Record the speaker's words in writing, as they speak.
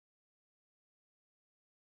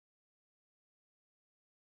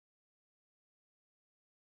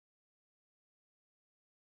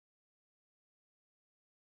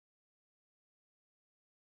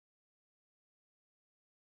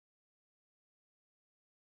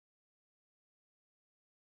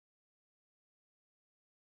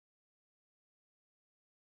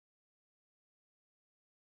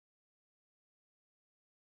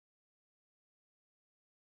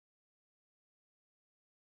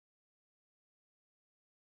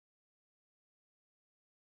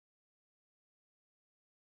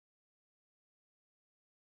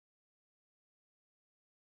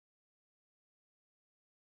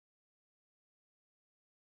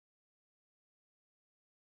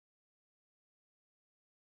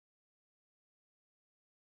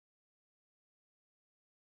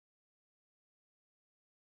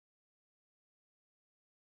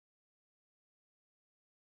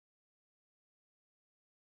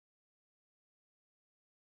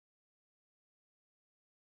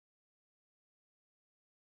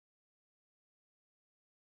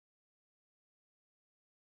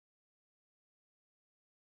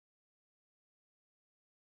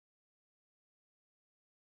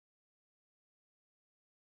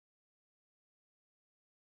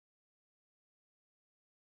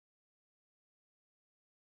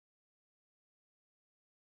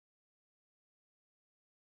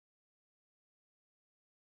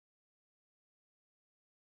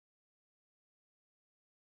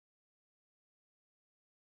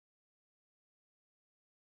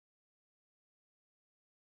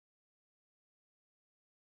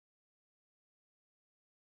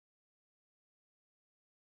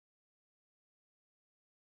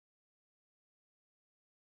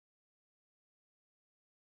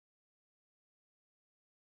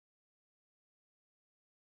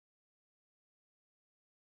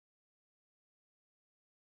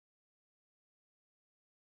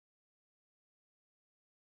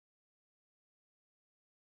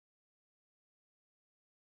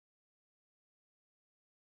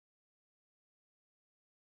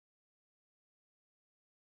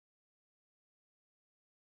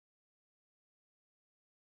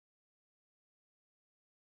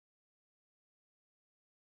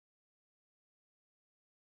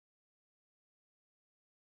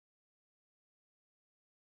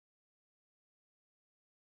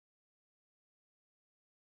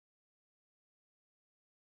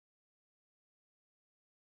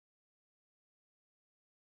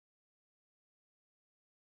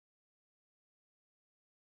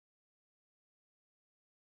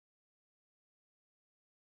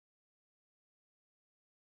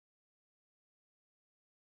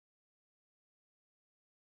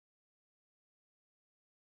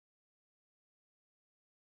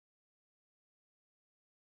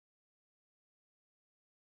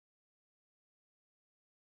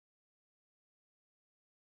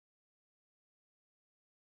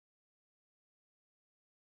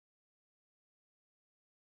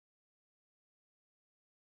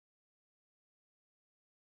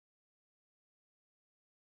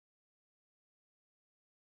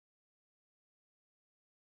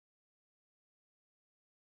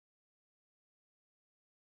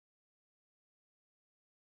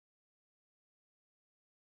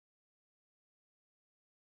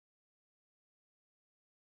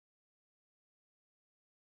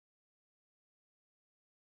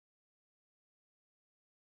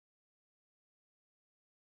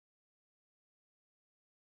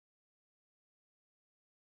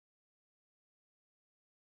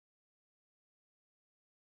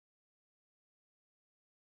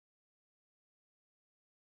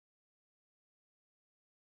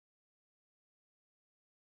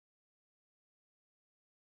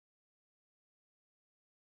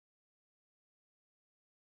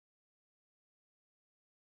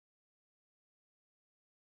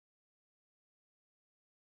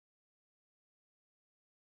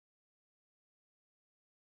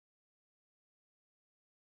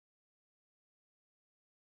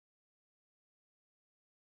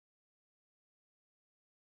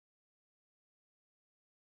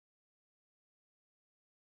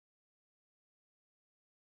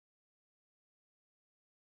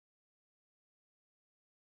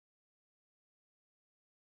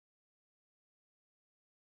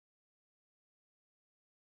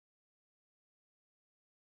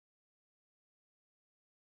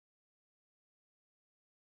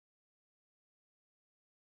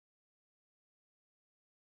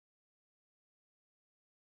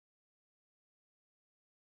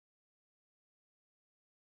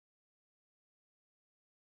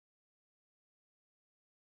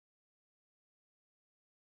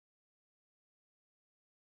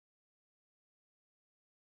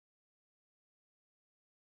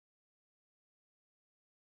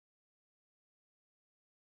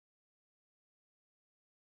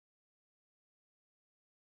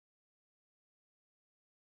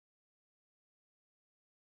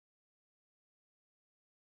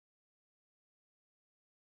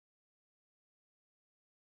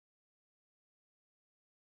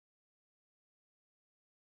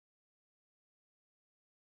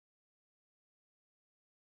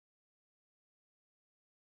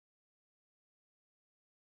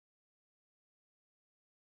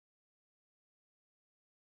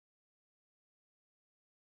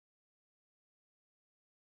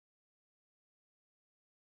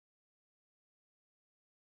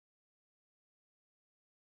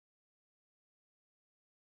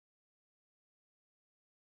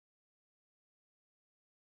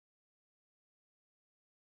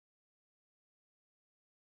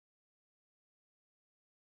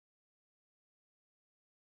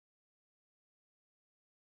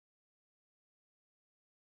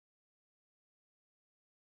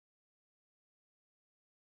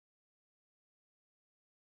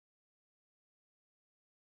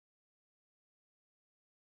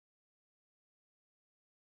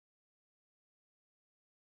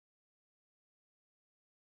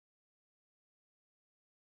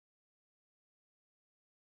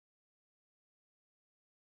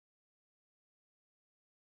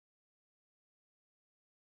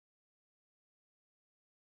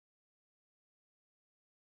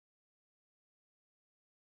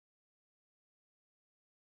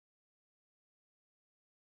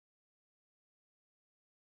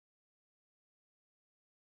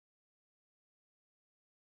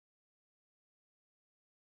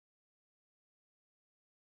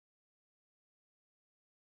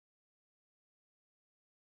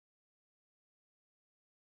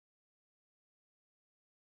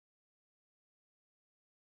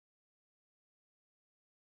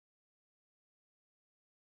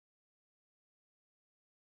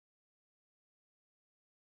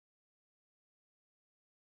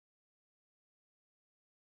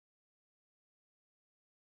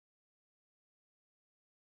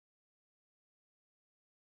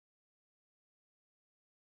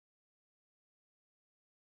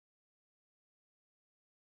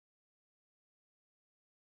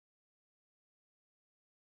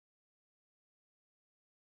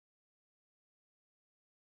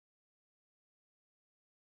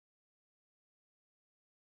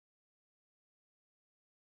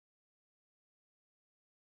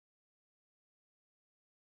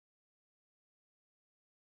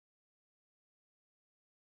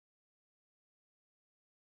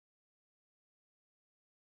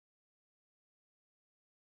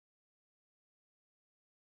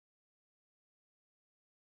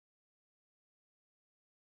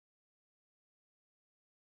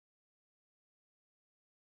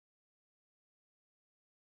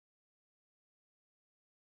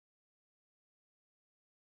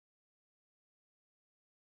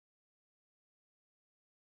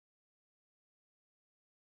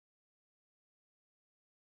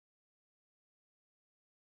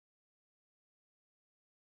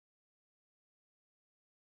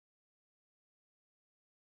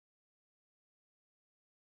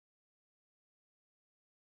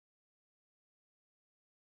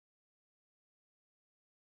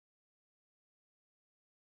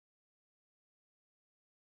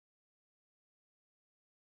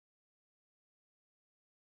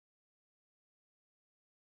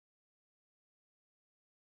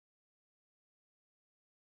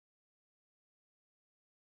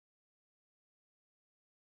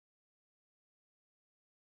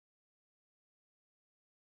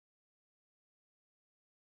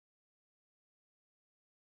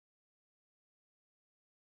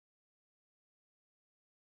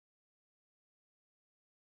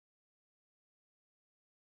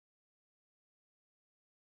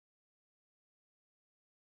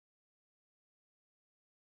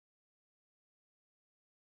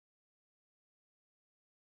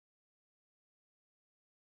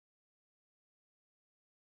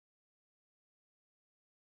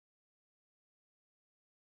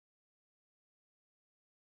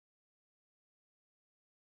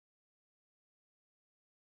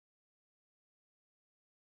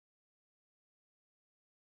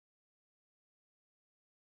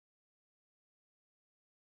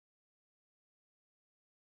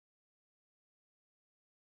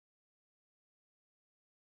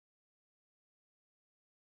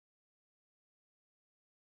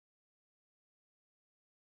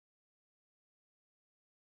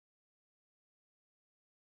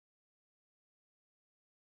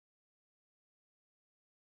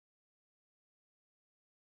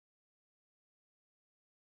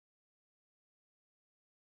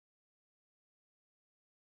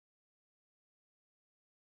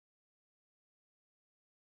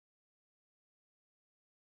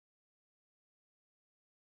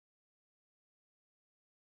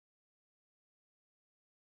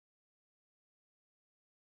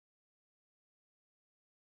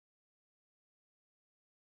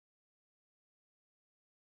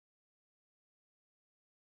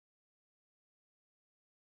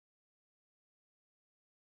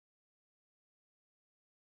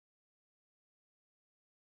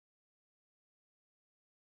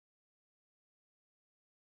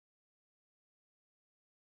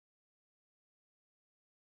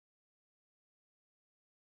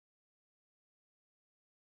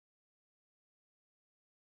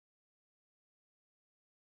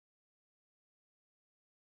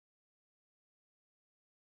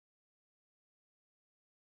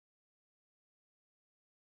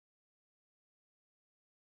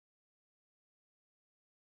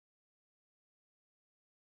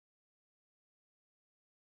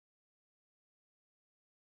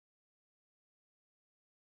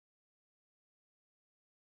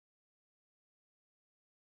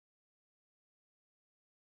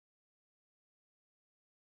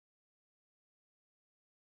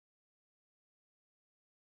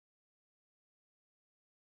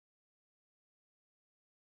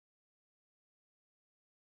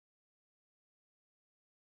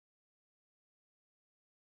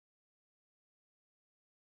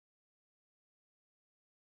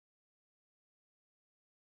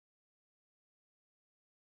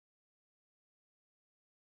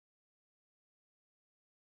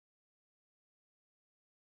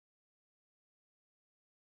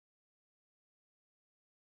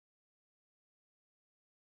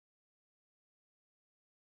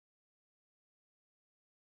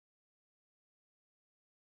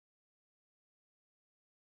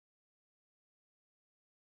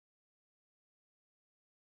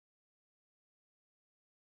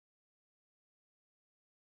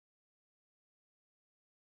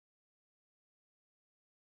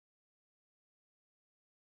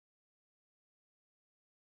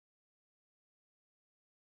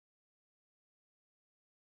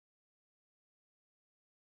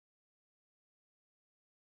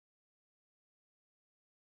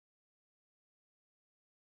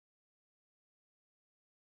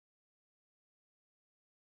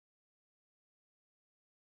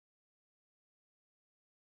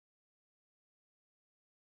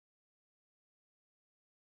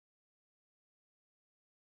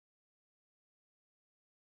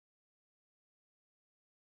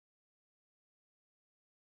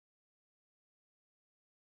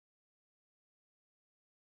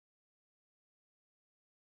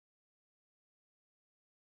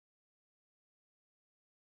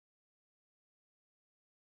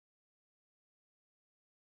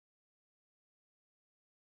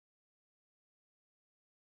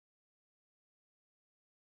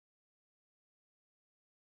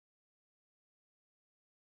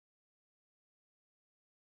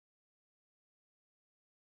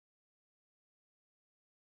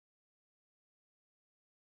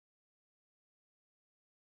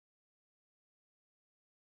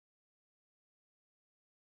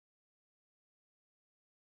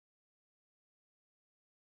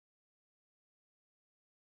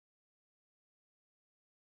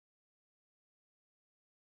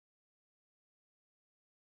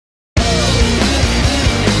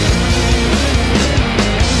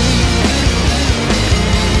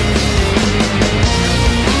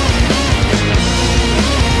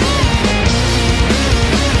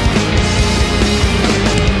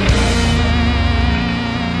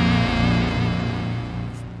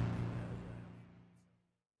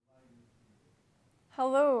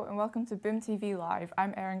Hello and welcome to Boom TV Live.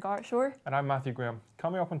 I'm Erin Gartshore. And I'm Matthew Graham.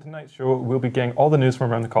 Coming up on tonight's show, we'll be getting all the news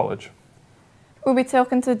from around the college. We'll be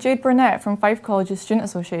talking to Jade Burnett from Fife College's Student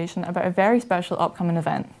Association about a very special upcoming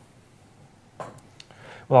event.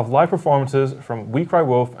 We'll have live performances from We Cry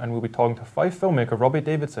Wolf, and we'll be talking to Fife filmmaker Robbie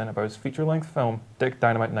Davidson about his feature-length film, Dick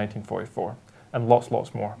Dynamite 1944, and lots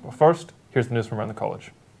more. But first, here's the news from around the college.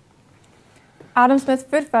 Adam Smith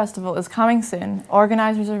Food Festival is coming soon.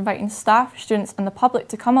 Organisers are inviting staff, students and the public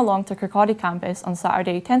to come along to Kirkcaldy campus on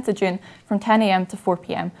Saturday 10th of June from 10 AM to 4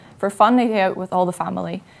 PM for a fun night out with all the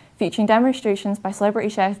family, featuring demonstrations by celebrity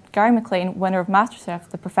chef Gary McLean, winner of MasterChef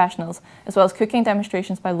The Professionals, as well as cooking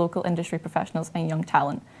demonstrations by local industry professionals and young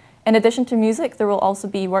talent. In addition to music, there will also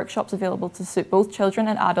be workshops available to suit both children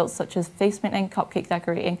and adults, such as face painting, cupcake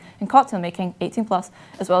decorating and cocktail making, 18+,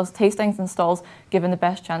 as well as tastings and stalls, given the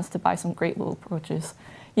best chance to buy some great local produce.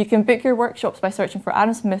 You can book your workshops by searching for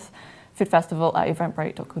Adam Smith Food Festival at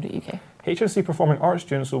eventbrite.co.uk. HSC Performing Arts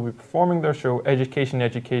students will be performing their show Education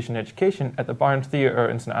at the Barn Theatre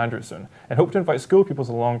in St Andrews soon, and hope to invite school pupils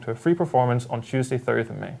along to a free performance on Tuesday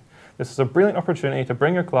 30th of May. This is a brilliant opportunity to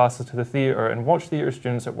bring your classes to the theatre and watch theatre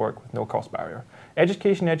students at work with no cost barrier.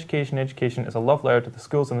 Education is a love letter to the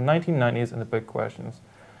schools in the 1990s and the big questions.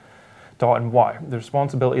 And why? The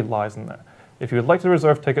responsibility lies in there. If you would like to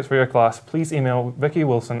reserve tickets for your class, please email Vicky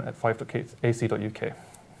Wilson at fife.ac.uk.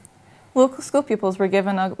 Local school pupils were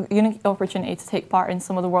given a unique opportunity to take part in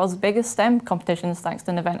some of the world's biggest STEM competitions thanks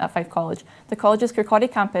to an event at Fife College. The college's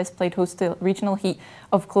Kirkcaldy campus played host to regional heat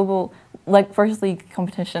of global First League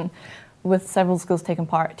competition, with several schools taking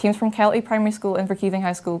part. Teams from Kelty Primary School, Inverkeithing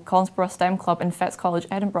High School, Collinsborough STEM Club and Fife College,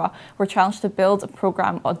 Edinburgh were challenged to build a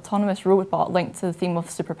programme autonomous robot linked to the theme of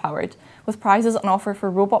superpowered. With prizes on offer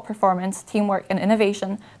for robot performance, teamwork and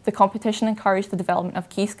innovation, the competition encouraged the development of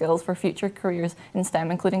key skills for future careers in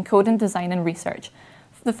STEM, including coding, design and research.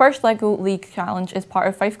 The first LEGO League Challenge is part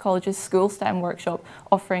of Fife College's School STEM Workshop,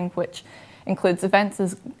 offering which includes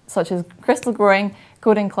events such as crystal growing,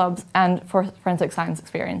 coding clubs and forensic science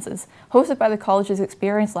experiences. Hosted by the college's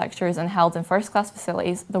experienced lecturers and held in first-class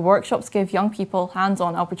facilities, the workshops give young people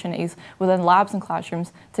hands-on opportunities within labs and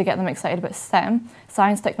classrooms to get them excited about STEM,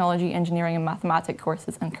 science, technology, engineering and mathematics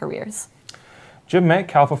courses and careers. Jim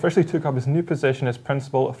Metcalf officially took up his new position as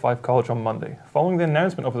principal of Fife College on Monday, following the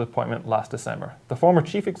announcement of his appointment last December. The former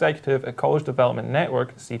chief executive at College Development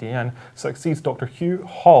Network, CDN, succeeds Dr. Hugh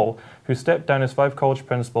Hall, who stepped down as Fife College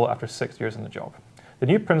principal after 6 years in the job. The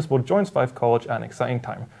new principal joins Fife College at an exciting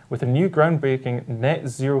time, with a new groundbreaking net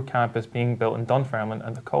zero campus being built in Dunfermline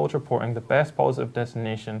and the college reporting the best positive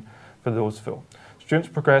destination for those full. Students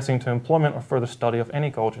progressing to employment or further study of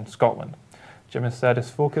any college in Scotland. Jim has said his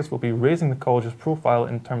focus will be raising the college's profile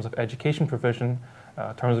in terms of education provision,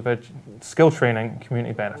 skill training and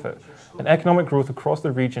community benefit, and economic growth across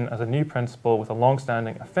the region as a new principal with a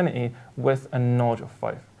long-standing affinity with and knowledge of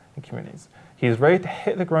Fife and communities. He is ready to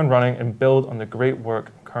hit the ground running and build on the great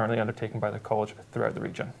work currently undertaken by the college throughout the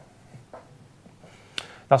region.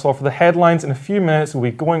 That's all for the headlines. In a few minutes, we'll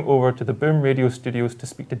be going over to the Boom Radio studios to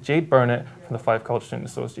speak to Jade Burnett from the Fife College Student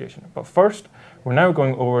Association. But first, we're now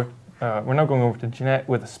going over to Jeanette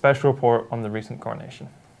with a special report on the recent coronation.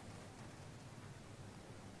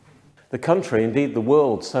 The country, indeed the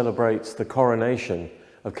world, celebrates the coronation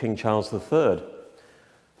of King Charles III.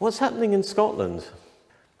 What's happening in Scotland?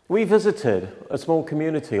 We visited a small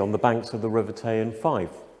community on the banks of the River Tay in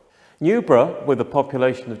Fife. Newborough, with a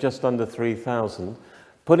population of just under 3,000,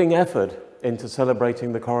 putting effort into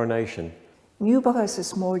celebrating the coronation. Newborough is a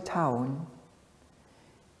small town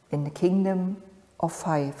in the kingdom of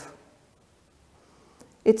Fife.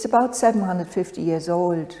 It's about 750 years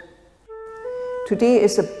old. Today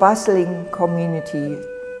is a bustling community,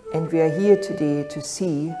 and we are here today to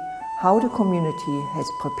see how the community has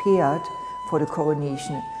prepared for the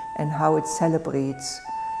coronation and how it celebrates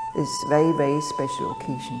this very, very special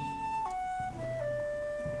occasion.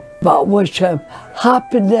 But wish him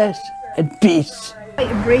happiness and peace. I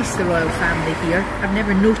embrace the royal family here. I've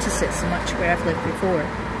never noticed it so much where I've lived before,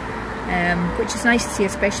 which is nice to see,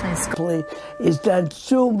 especially in Scotland. He's done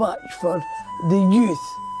so much for the youth.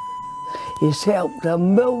 He's helped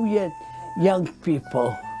 1 million young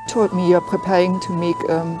people. Told me you're preparing to make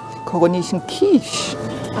coronation quiche.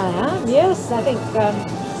 I am, yes. I think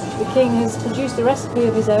the King has produced a recipe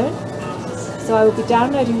of his own, so I will be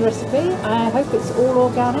downloading the recipe. I hope it's all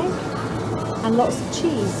organic and lots of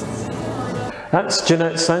cheese. That's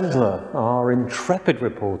Jeanette Sandler, our intrepid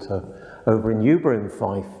reporter over in Newborough in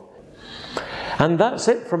Fife. And that's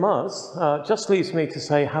it from us. Just leaves me to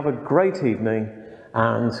say have a great evening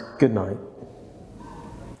and good night.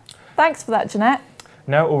 Thanks for that, Jeanette.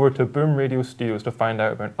 Now over to Boom Radio Studios to find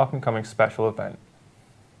out about an up-and-coming special event.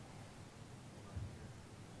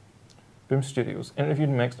 Boom Studios, interviewed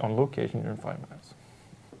and mixed on location in 5 minutes.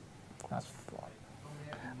 That's fly.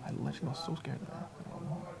 I literally was so scared of that.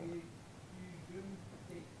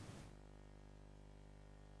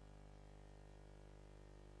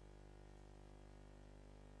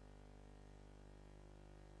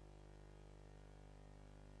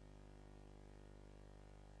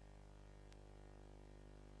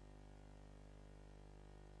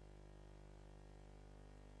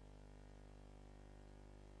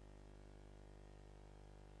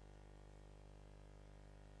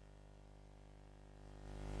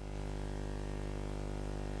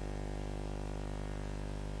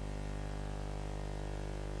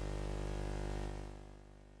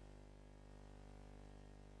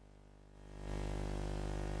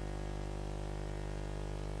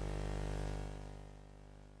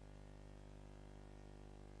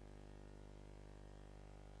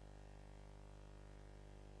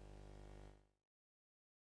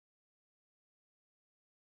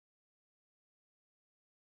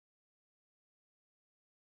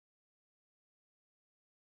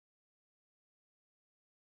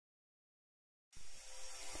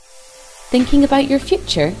 Thinking about your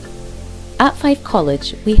future? At Fife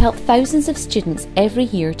College, we help thousands of students every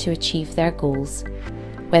year to achieve their goals.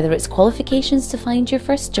 Whether it's qualifications to find your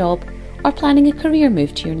first job or planning a career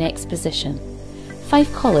move to your next position,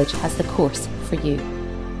 Fife College has the course for you.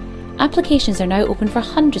 Applications are now open for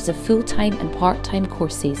hundreds of full-time and part-time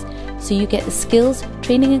courses, so you get the skills,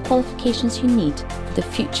 training and qualifications you need for the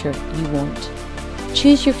future you want.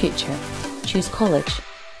 Choose your future. Choose college.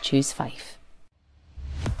 Choose Fife.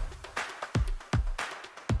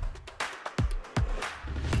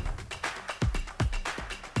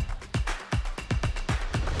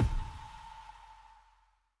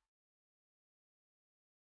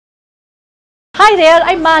 Hi there,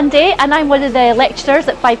 I'm Mandy and I'm one of the lecturers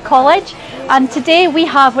at Fife College, and today we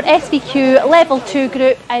have our SBQ Level 2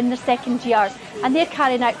 group in their second year, and they're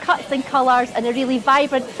carrying out cuts and colours in a really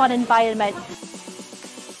vibrant, fun environment.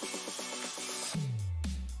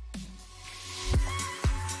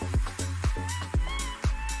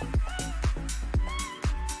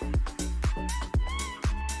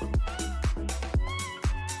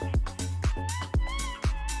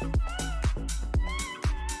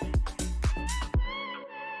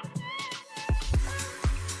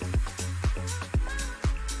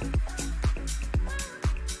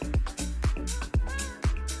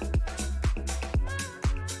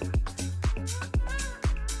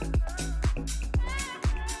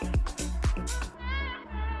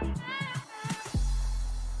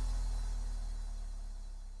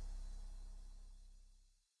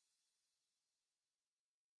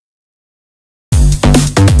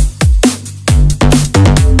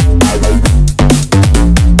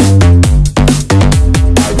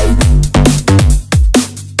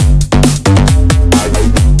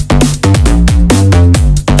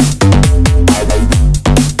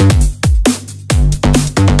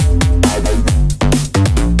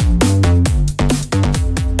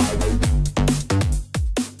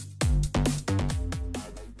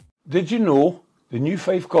 Did you know the new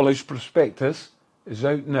Fife College prospectus is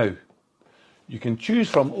out now? You can choose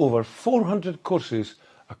from over 400 courses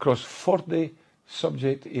across 40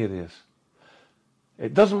 subject areas.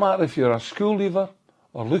 It doesn't matter if you're a school leaver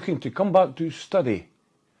or looking to come back to study.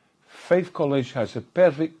 Fife College has the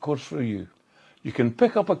perfect course for you. You can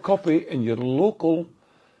pick up a copy in your local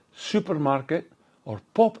supermarket or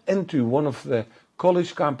pop into one of the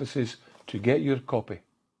college campuses to get your copy.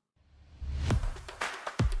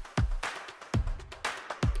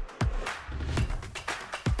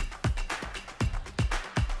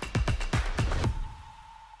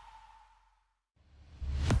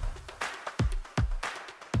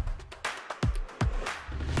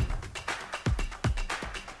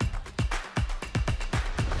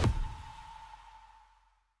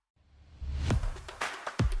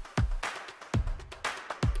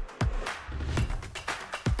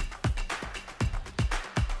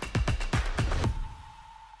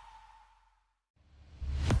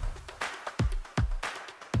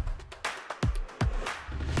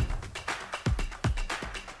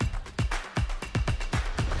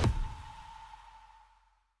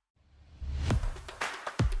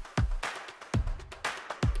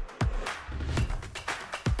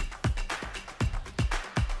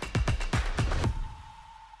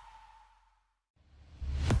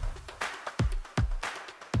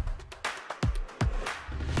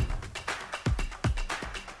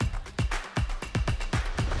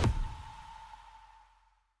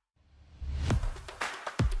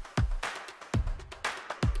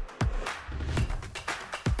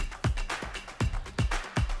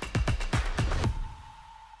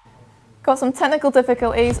 Got some technical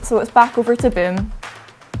difficulties, so it's back over to Boom.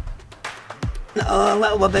 A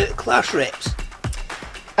little about class reps.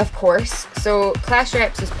 Of course. So class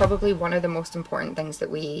reps is probably one of the most important things that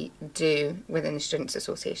we do within the Students'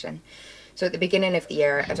 Association. So at the beginning of the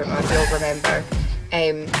year, I don't know if you'll remember,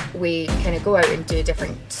 we kind of go out and do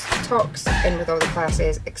different talks in with all the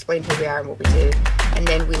classes, explain who we are and what we do, and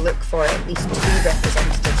then we look for at least 2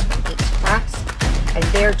 representatives from each class, and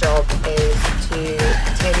their job is to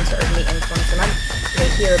attend sort of meetings once a month. They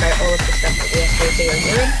hear about all of the stuff that the SAA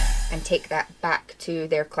are doing and take that back to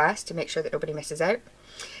their class to make sure that nobody misses out.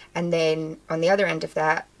 And then on the other end of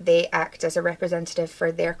that, they act as a representative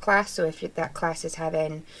for their class. So if that class is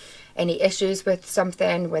having any issues with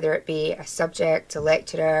something, whether it be a subject, a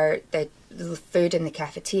lecturer, the food in the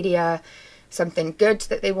cafeteria, something good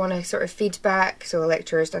that they want to sort of feedback, so a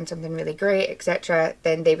lecturer's done something really great, etc.,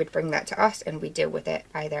 then they would bring that to us and we deal with it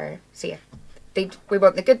either. So yeah, we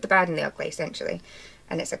want the good, the bad and the ugly essentially.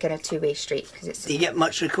 And it's a kind of two-way street. Do you get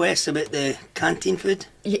much requests about the canteen food?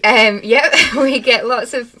 Yeah, we get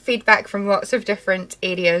lots of feedback from lots of different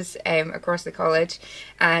areas across the college,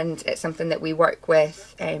 and it's something that we work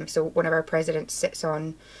with. So one of our presidents sits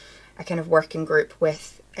on a kind of working group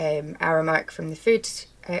with Aramark from the food,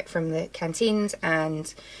 from the canteens,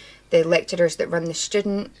 and the lecturers that run the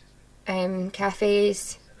student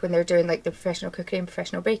cafes, when they're doing like the professional cookery and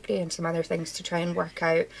professional bakery and some other things, to try and work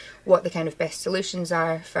out what the kind of best solutions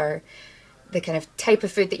are for the kind of type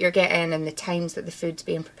of food that you're getting and the times that the food's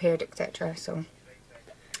being prepared, etc. So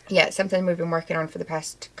yeah, it's something we've been working on for the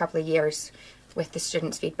past couple of years with the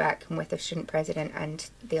students' feedback and with the student president and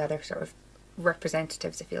the other sort of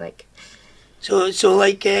representatives, if you like. So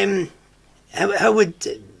like, how would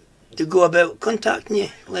they go about contacting you?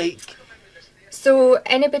 Like, so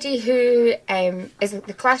anybody who is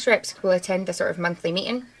the class reps will attend the sort of monthly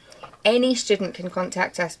meeting. Any student can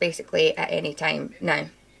contact us basically at any time. Now,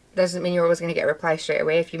 doesn't mean you're always going to get a reply straight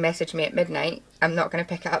away. If you message me at midnight, I'm not going to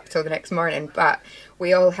pick it up till the next morning. But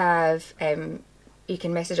we all have, you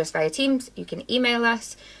can message us via Teams, you can email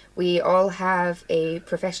us. We all have a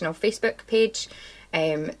professional Facebook page.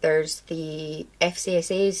 There's the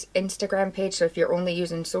FCSA's Instagram page, so if you're only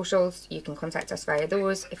using socials, you can contact us via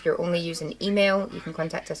those. If you're only using email, you can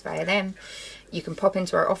contact us via them. You can pop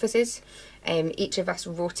into our offices. Each of us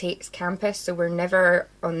rotates campus, so we're never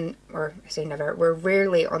on, or I say never, we're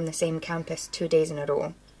rarely on the same campus 2 days in a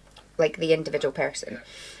row, like the individual person,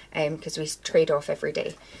 because we trade off every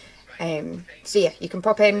day. So yeah, you can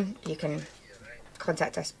pop in, you can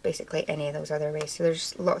contact us basically any of those other ways. So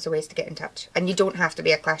there's lots of ways to get in touch, and you don't have to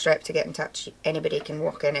be a class rep to get in touch. Anybody can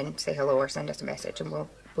walk in and say hello or send us a message, and we'll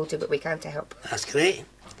do what we can to help. That's great.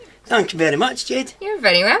 Thank you very much, Jade. You're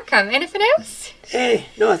very welcome. Anything else?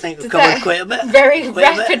 No, I think we've covered quite a bit. Very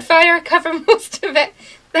rapid fire, cover most of it.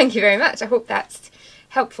 Thank you very much. I hope that's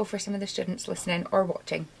helpful for some of the students listening or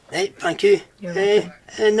watching. Right, thank you. You're welcome.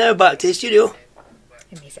 And now back to the studio.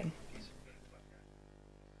 Amazing.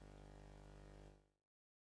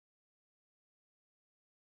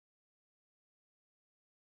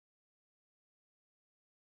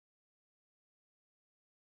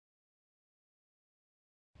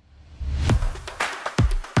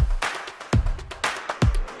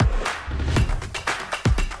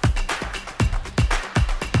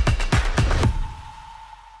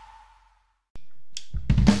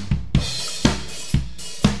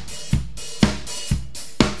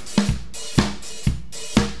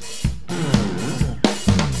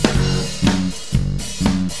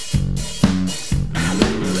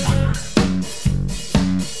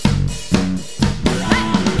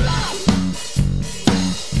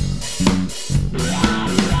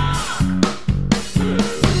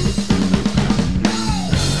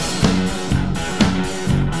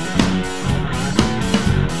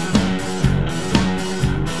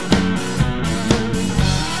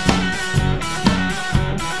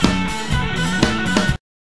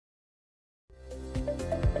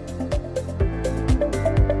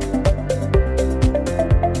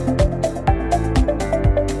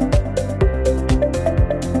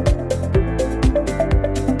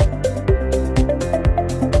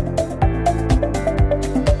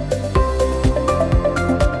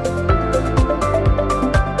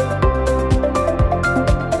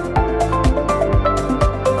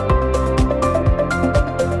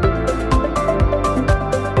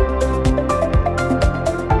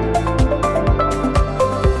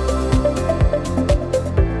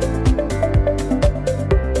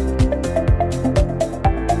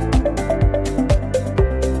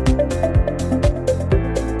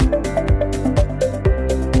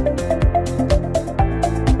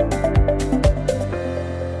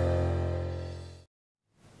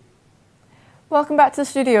 welcome back to the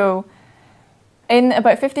studio. In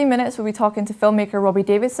about 15 minutes, we'll be talking to filmmaker Robbie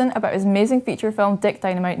Davidson about his amazing feature film Dick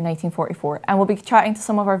Dynamite 1944, and we'll be chatting to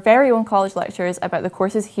some of our very own college lecturers about the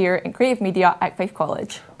courses here in creative media at Fife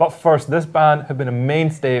College. But first, this band have been a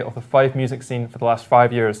mainstay of the Fife music scene for the last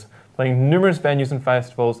 5 years, playing numerous venues and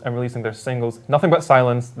festivals and releasing their singles Nothing But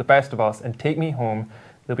Silence, The Best of Us and Take Me Home.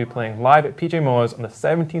 They'll be playing live at PJ Moa's on the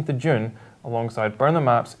 17th of June alongside Burn the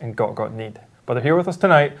Maps and Got Need. But they're here with us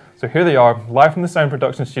tonight, so here they are, live from the sound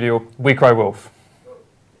production studio, We Cry Wolf.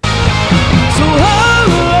 So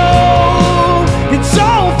hello, it's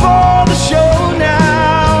all for the show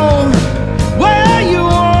now. Where you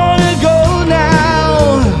wanna go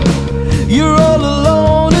now? You're all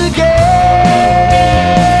alone again.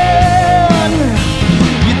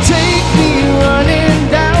 You take me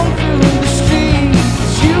running down through the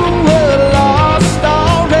streets. You were lost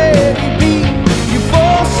already beat. You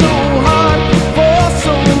fall so hard for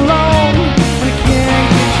so long, I can't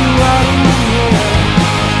get you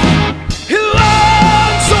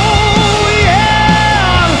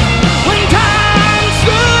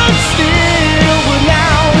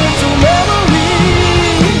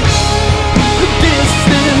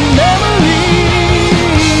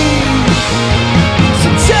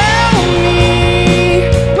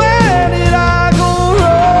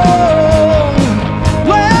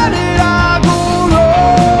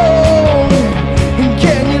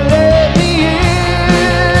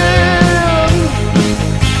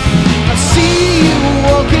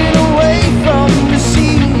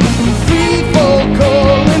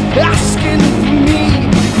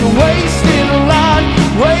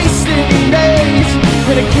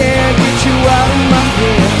out of my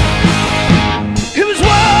head.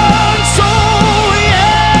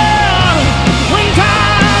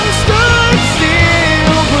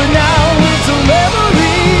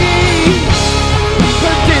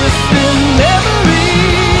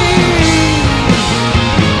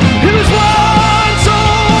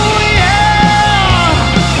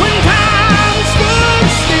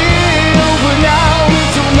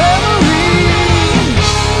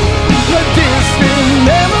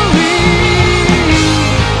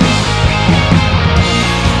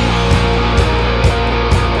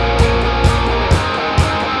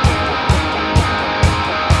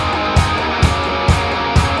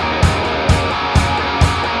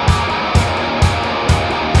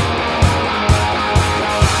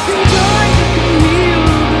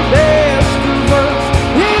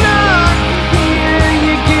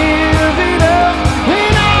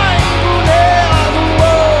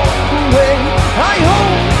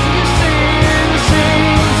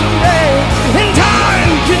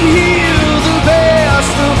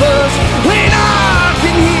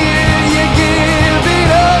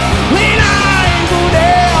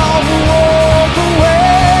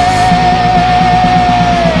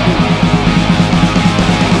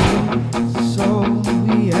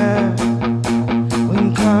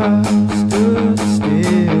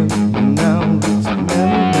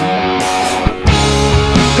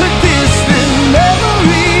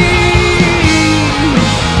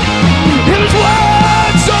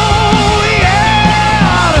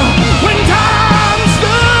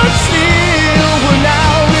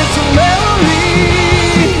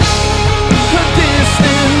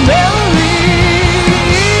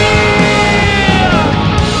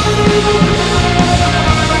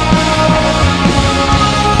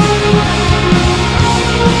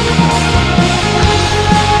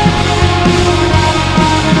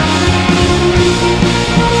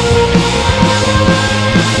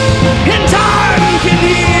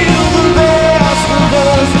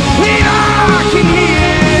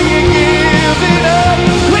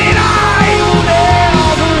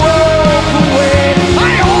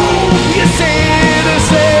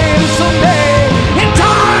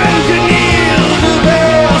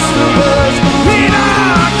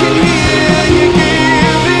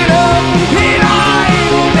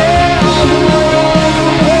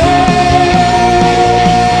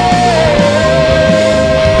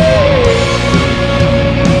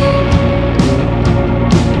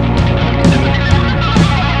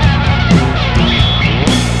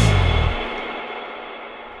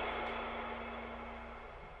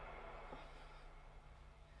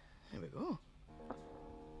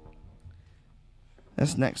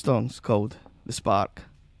 This next song's called The Spark.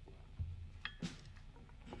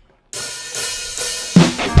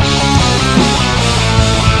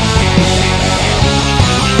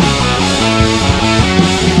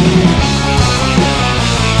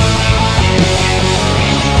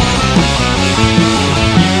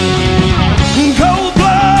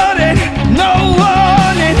 Cold-blooded, no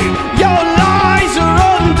warning, your lies are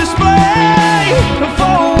on display.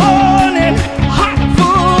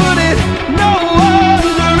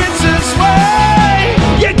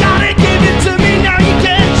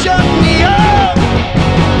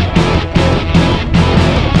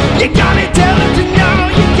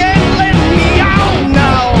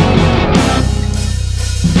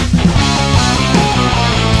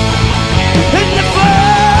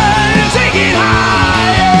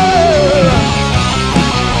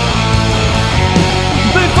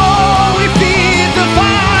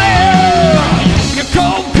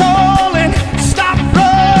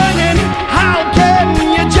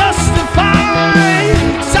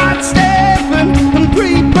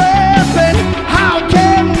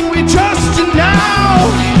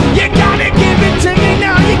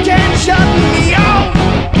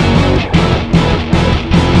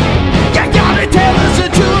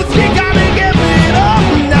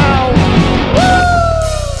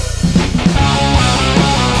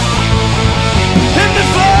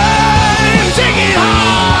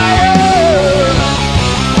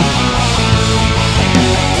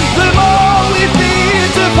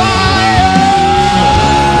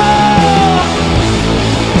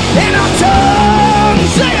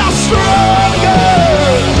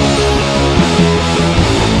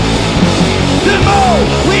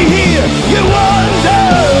 you wonder.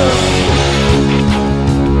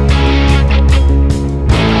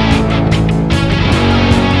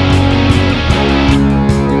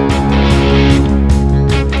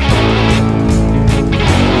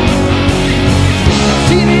 I've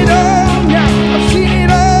seen it all now, I've seen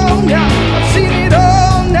it all now, I've seen it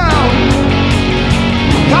all now.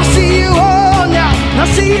 I see you all now, I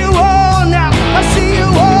see you all now, I see you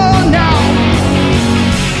all now.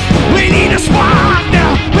 We need a spark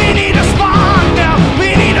now, we need a spark now,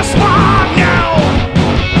 we need a spark now.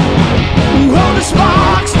 Hold the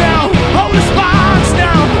sparks now, hold the sparks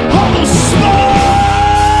now, hold the sparks.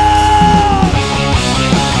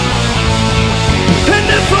 And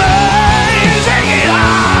the flames take it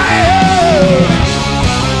higher.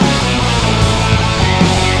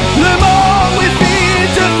 The more we feed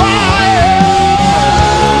the fire,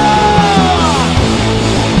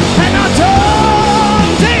 and our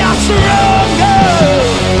tongues they are stronger.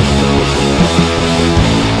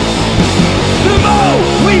 The more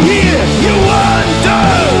we hear, you wonder.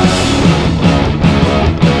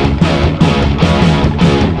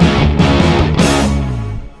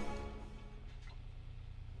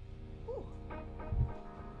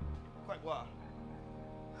 Quite well.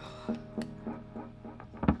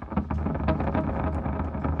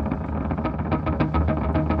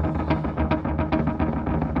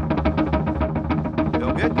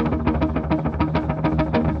 Feel good?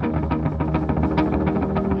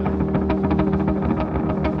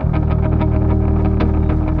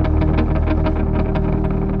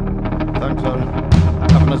 Thanks for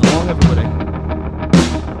having us along, everybody.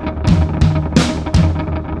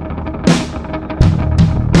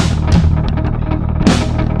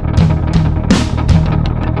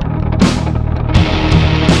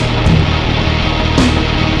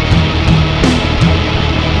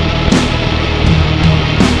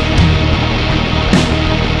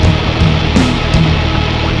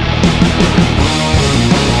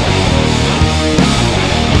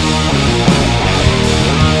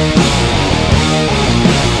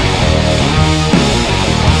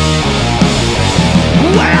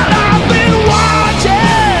 Well, I've been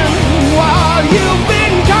watching while you've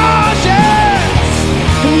been cautious,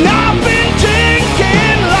 and I've been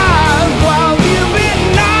drinking life while you've been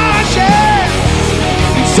nauseous.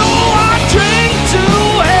 So I drink to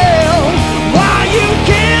hell while you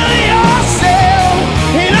kill yourself,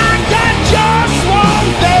 and I got just one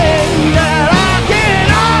thing that I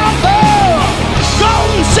can offer. Go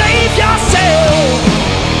and save yourself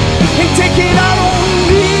and take it out on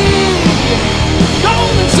me. Go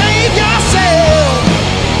and save yourself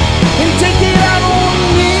and take it out on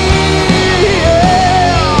me, yeah.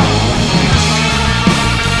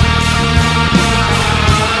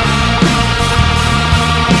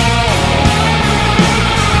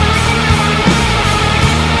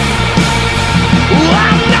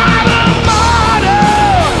 I'm not a martyr,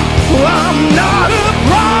 I'm not a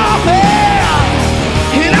prophet,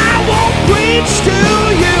 and I won't preach to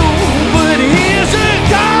you, but here's a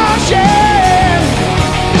caution.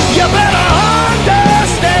 You better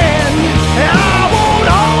understand, I won't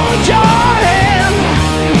hold your hand,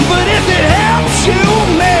 but if it helps you,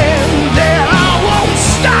 man, then I won't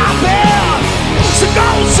stop it. So go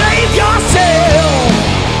save yourself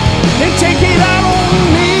and take it out on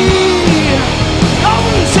me. Go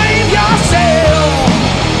and save yourself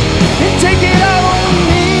and take it out on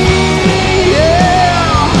me, yeah.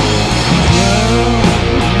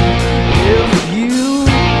 If you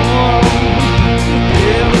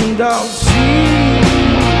and I'll see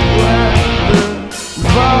you at the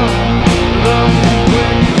bottom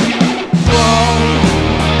when you fall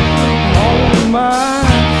on my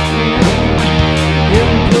skin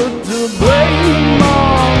and put the blame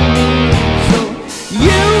on me, so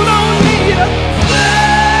you don't need a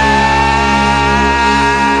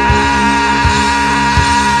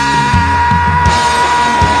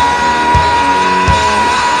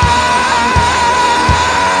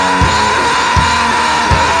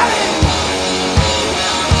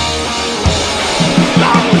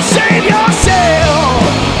save yourself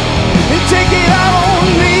and take it out on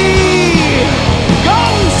me. Go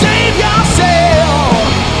and save yourself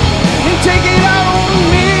and take it out on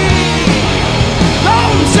me. Go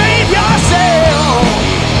and save yourself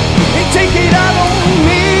and take it out on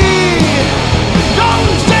me. Go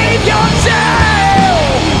and save yourself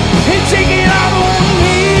and take it out on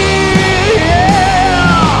me, yeah.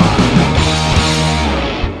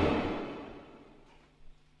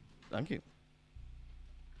 Thank you.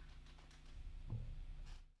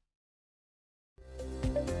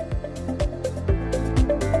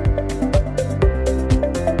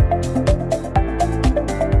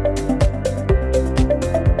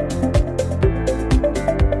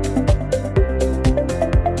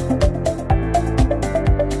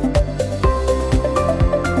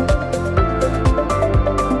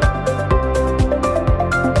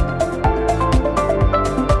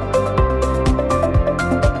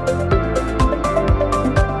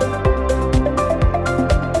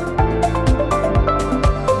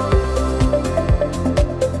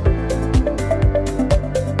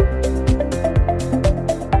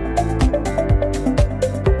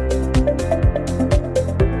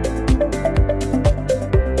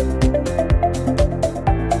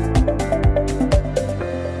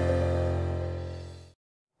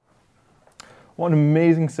 What an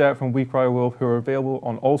amazing set from We Cry Wolf, who are available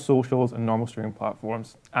on all socials and normal streaming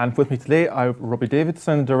platforms. And with me today, I have Robbie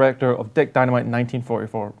Davidson, director of Dick Dynamite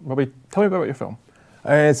 1944. Robbie, tell me about your film.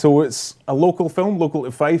 So it's a local film, local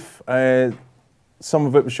to Fife. Some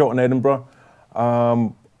of it was shot in Edinburgh.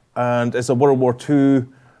 And it's a World War II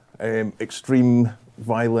extreme,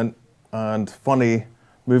 violent and funny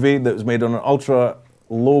movie that was made on an ultra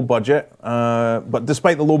low budget. But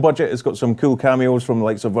despite the low budget, it's got some cool cameos from the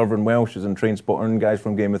likes of Irvine Welsh, who's in Trainspotting, guys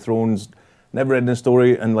from Game of Thrones, Never Ending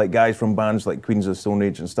Story, and like guys from bands like Queens of the Stone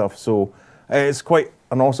Age and stuff. So it's quite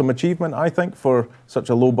an awesome achievement, I think, for such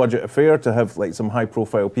a low budget affair to have like some high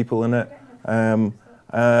profile people in it. Yeah,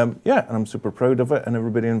 and I'm super proud of it and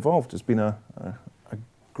everybody involved. It's been a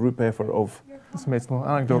group effort of... That's an amazing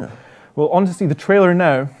little anecdote. Yeah. Well, on to see the trailer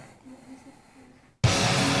now.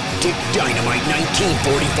 Dick Dynamite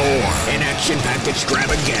 1944, an action-packed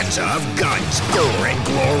extravaganza of guns, gore, and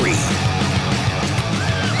glory.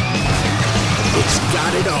 It's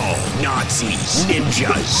got it all. Nazis,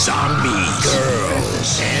 ninjas, zombies,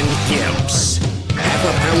 girls, and gimps. Half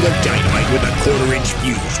a pound of dynamite with a quarter-inch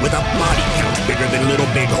fuse, with a body count bigger than Little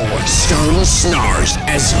Big Horn. Stern Snars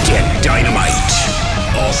as Dick Dynamite.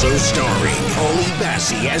 Also starring Ollie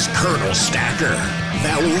Bassie as Colonel Stacker,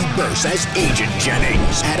 Valerie Burse as Agent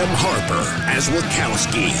Jennings, Adam Harper as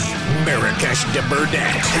Wachowski, Marrakesh de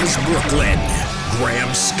Burdette as Brooklyn,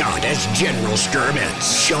 Graham Scott as General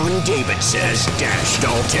Sturmitz, Sean Davidson as Dash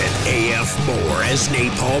Dalton, A.F. Moore as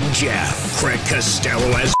Napalm Jeff, Craig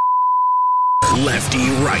Costello as Lefty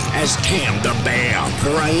Wright as Tam the Bam,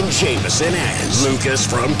 Brian Jameson as Lucas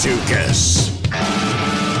from Tukas.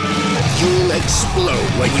 You'll explode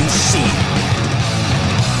when you see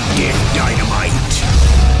Dick Dynamite.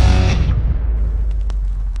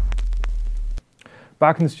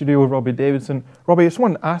 Back in the studio with Robbie Davidson. Robbie, I just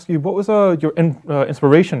wanted to ask you, what was your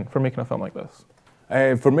inspiration for making a film like this?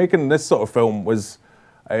 For making this sort of film was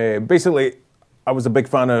basically, I was a big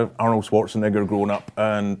fan of Arnold Schwarzenegger growing up,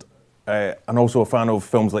 and also a fan of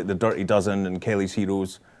films like The Dirty Dozen and Kelly's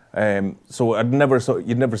Heroes. So you'd never seen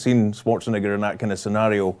Schwarzenegger in that kind of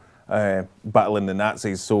scenario, battling the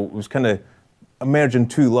Nazis. So it was kind of merging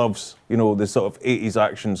two loves, you know, this sort of 80s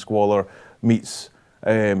action squalor meets,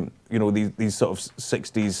 you know, these sort of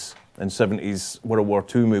 60s and 70s World War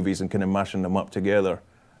II movies and kind of mashing them up together.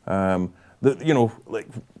 You know, like,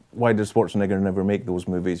 why did Schwarzenegger never make those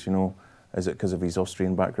movies, you know? Is it because of his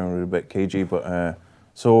Austrian background or a bit cagey? But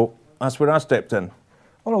so that's where I stepped in.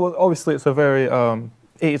 Oh no, well, obviously it's a very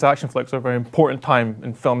 80s action flicks are a very important time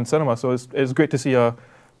in film and cinema. So it's great to see a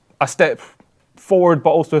step forward,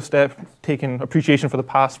 but also a step taking appreciation for the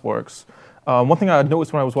past works. One thing I had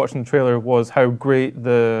noticed when I was watching the trailer was how great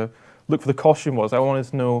the look for the costume was. I wanted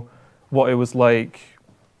to know what it was like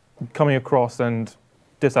coming across and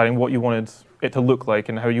deciding what you wanted it to look like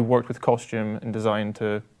and how you worked with costume and design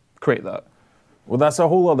to create that. Well, that's a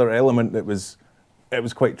whole other element that was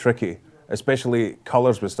quite tricky, especially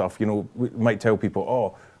colours with stuff. You know, we might tell people,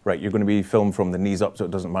 oh, right, you're going to be filmed from the knees up, so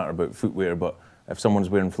it doesn't matter about footwear, but if someone's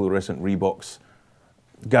wearing fluorescent Reeboks,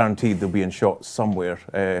 guaranteed they'll be in shot somewhere.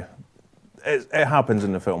 It happens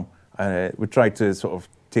in the film. We tried to sort of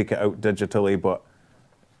take it out digitally, but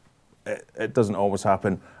it doesn't always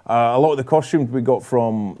happen. A lot of the costumes we got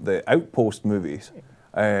from the Outpost movies,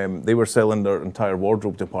 they were selling their entire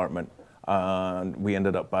wardrobe department, and we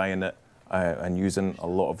ended up buying it and using a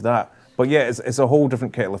lot of that. But yeah, it's a whole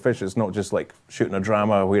different kettle of fish. It's not just like shooting a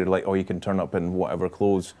drama where like, oh, you can turn up in whatever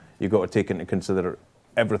clothes. You've got to take into consider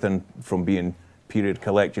everything from being period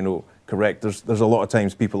correct. There's a lot of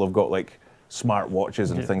times people have got like smart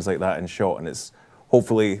watches and things like that in shot, and it's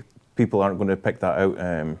hopefully people aren't going to pick that out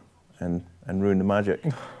and ruin the magic.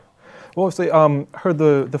 Well, obviously, I heard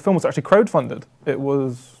the film was actually crowdfunded. It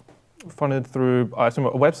was funded through, I assume,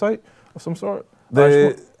 a website of some sort.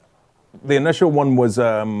 The initial one was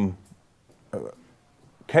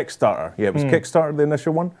Kickstarter. Yeah, it was Kickstarter, the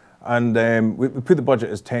initial one. And we put the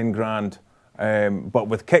budget as 10 grand. But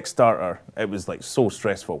with Kickstarter, it was like so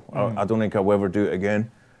stressful. I don't think I'll ever do it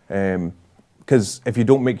again. Because if you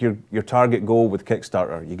don't make your target goal with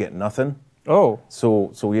Kickstarter, you get nothing. Oh.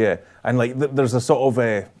 So yeah. And like there's a sort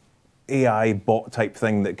of AI bot type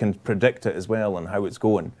thing that can predict it as well and how it's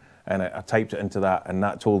going. And I typed it into that, and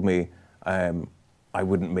that told me I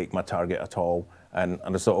wouldn't make my target at all. And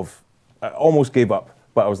I almost gave up.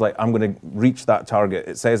 But I was like, I'm going to reach that target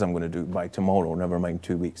it says I'm going to do by tomorrow, never mind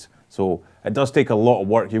 2 weeks. So it does take a lot of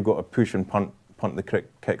work. You've got to push and punt the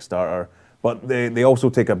Kickstarter. But they also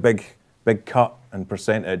take a big cut and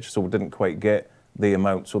percentage, so we didn't quite get the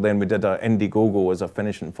amount. So then we did a Indiegogo as a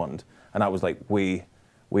finishing fund, and that was like way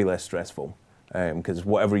less stressful. because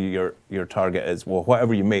whatever your target is, well,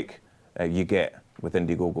 whatever you make, you get with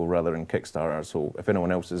Indiegogo rather than Kickstarter. So if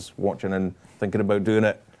anyone else is watching and thinking about doing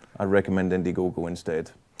it, I'd recommend Indiegogo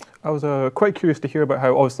instead. I was quite curious to hear about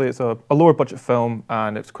how obviously it's a lower budget film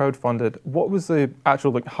and it's crowdfunded. What was the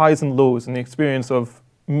actual like highs and lows in the experience of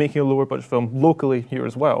making a lower budget film locally here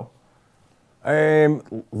as well?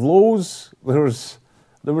 Lows, there was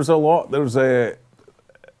a lot. There was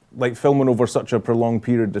like filming over such a prolonged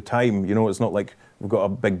period of time. You know, it's not like we've got a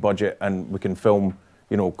big budget and we can film,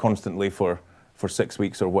 you know, constantly for 6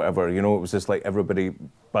 weeks or whatever. You know, it was just like everybody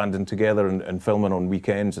banding together and filming on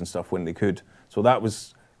weekends and stuff when they could. So that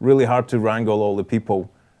was really hard to wrangle all the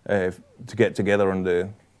people to get together on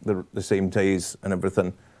the same days and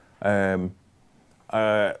everything.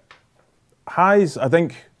 Highs, I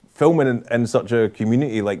think filming in such a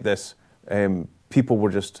community like this, people were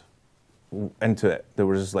just into it. They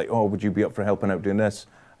were just like, oh, would you be up for helping out doing this?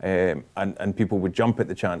 And people would jump at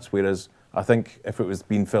the chance, whereas I think if it was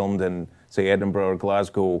being filmed in, say, Edinburgh or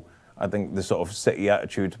Glasgow, I think the sort of city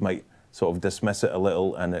attitude might sort of dismiss it a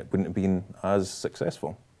little and it wouldn't have been as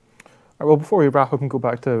successful. Right, well, before we wrap up and go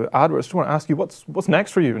back to adverts, I just want to ask you, what's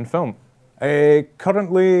next for you in film?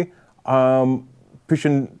 Currently,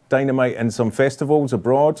 pushing Dynamite in some festivals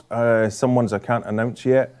abroad. Some ones I can't announce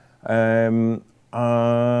yet. And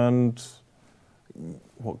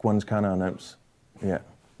what ones can I announce? Yeah,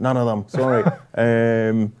 none of them, sorry.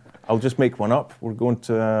 I'll just make one up. We're going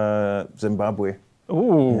to Zimbabwe.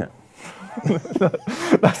 Ooh. Yeah.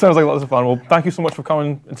 That sounds like lots of fun. Well, thank you so much for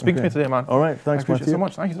coming and speaking to me today, man. All right, thanks, Matthew. Matthew. So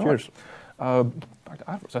much. Thank you so Cheers. much. Back to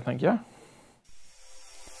adverts, I think, yeah.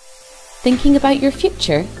 Thinking about your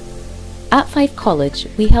future? At Fife College,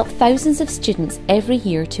 we help thousands of students every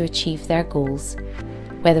year to achieve their goals.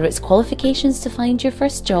 Whether it's qualifications to find your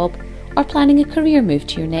first job or planning a career move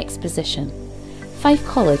to your next position, Fife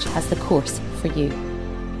College has the course for you.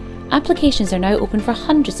 Applications are now open for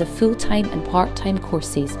hundreds of full-time and part-time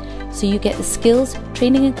courses, so you get the skills,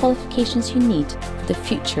 training and qualifications you need for the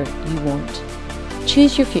future you want.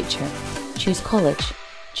 Choose your future. Choose college.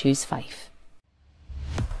 Choose Fife.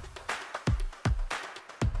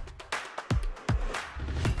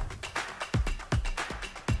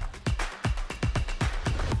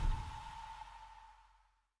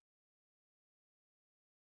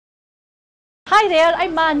 Hi there,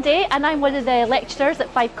 I'm Mandy and I'm one of the lecturers at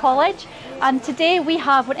Fife College, and today we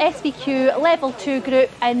have an SBQ Level 2 group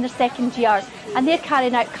in their second year, and they're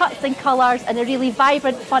carrying out cuts and colours in a really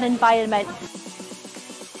vibrant, fun environment.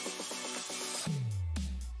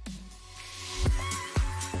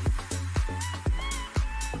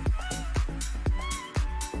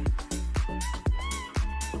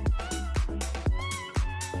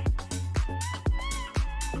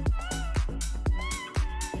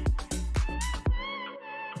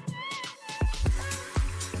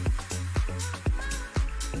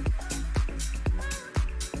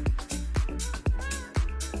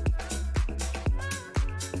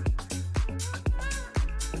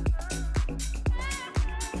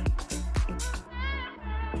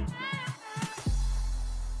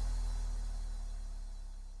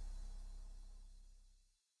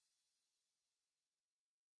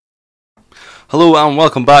 Hello and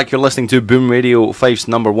welcome back. You're listening to Boom Radio, Fife's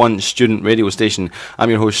 #1 student radio station. I'm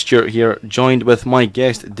your host Stuart here, joined with my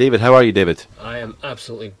guest David. How are you, David? I am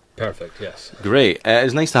absolutely perfect, yes. Great.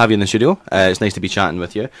 It's nice to have you in the studio. It's nice to be chatting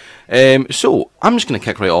with you. So, I'm just going to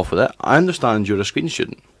kick right off with it. I understand you're a screen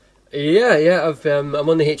student. Yeah. I'm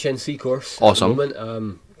on the HNC course. Awesome. At the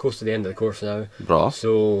moment. Close to the end of the course now. Bra.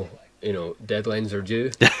 So, you know, deadlines are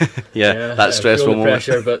due. yeah, that's stressful moment.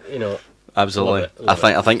 Pressure, but you know. Absolutely. Love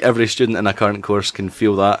it. I think every student in a current course can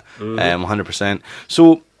feel that 100%.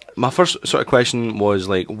 So my first sort of question was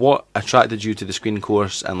like, what attracted you to the screen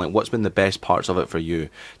course, and like what's been the best parts of it for you?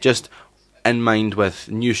 Just in mind with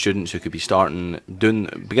new students who could be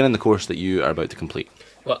beginning the course that you are about to complete.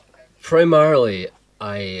 Well, primarily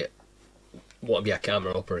I want to be a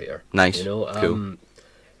camera operator. Nice. You know, cool.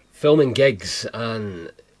 Filming gigs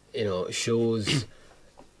and shows,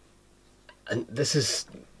 and this is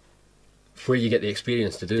where you get the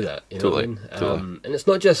experience to do that. You know totally. what I mean? Totally. And it's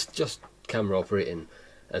not just camera operating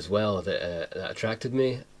as well that attracted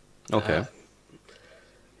me. Okay.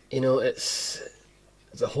 It's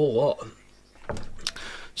a whole lot.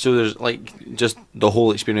 So there's like just the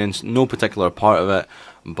whole experience, no particular part of it,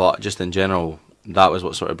 but just in general, that was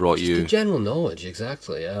what sort of brought just you. The general knowledge,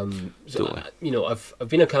 exactly. Totally. I've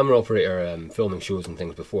been a camera operator filming shows and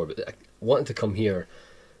things before, but I wanted to come here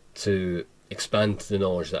to expand the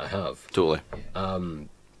knowledge that I have. Totally.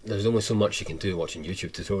 There's only so much you can do watching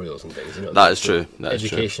YouTube tutorials and things. That is true. That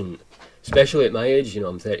education is especially at my age, you know,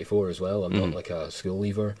 I'm 34 as well. I'm not like a school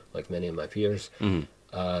leaver like many of my peers.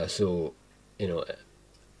 So, you know,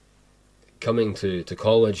 coming to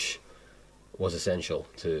college was essential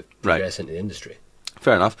to progress into the industry.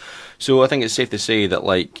 Fair enough. So I think it's safe to say that,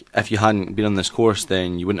 like, if you hadn't been on this course,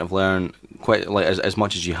 then you wouldn't have learned quite like as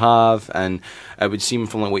much as you have. And it would seem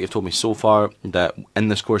from like what you've told me so far that in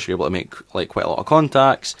this course you're able to make like quite a lot of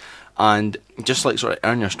contacts and just like sort of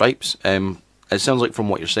earn your stripes. It sounds like from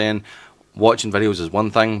what you're saying, watching videos is one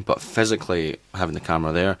thing, but physically having the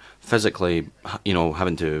camera there, physically, you know,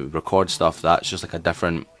 having to record stuff, that's just like a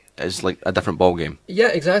different. It's like a different ball game. Yeah,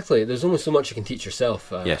 exactly. There's only so much you can teach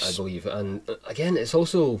yourself, yes. I believe. And again, it's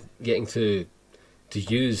also getting to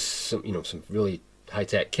use some, you know, some really high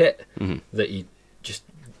tech kit that you just,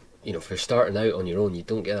 you know, if you're starting out on your own, you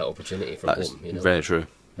don't get that opportunity from home. You know? Very true.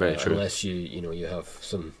 Very true. Unless you know you have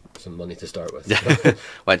some money to start with.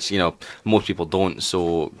 Which, you know, most people don't.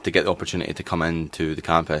 So to get the opportunity to come into the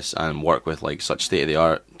campus and work with like such state of the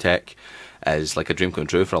art tech is like a dream come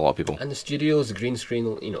true for a lot of people. And the studios, the green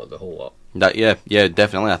screen, you know, the whole lot. That yeah,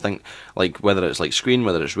 definitely. I think like whether it's like screen,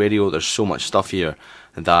 whether it's radio, there's so much stuff here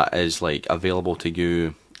that is like available to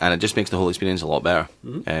you, and it just makes the whole experience a lot better.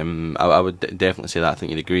 I would definitely say that. I think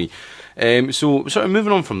you'd agree. So sort of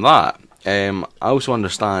moving on from that, I also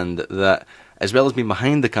understand that as well as being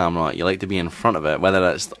behind the camera, you like to be in front of it, whether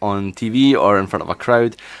it's on TV or in front of a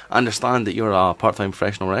crowd. I understand that you're a part-time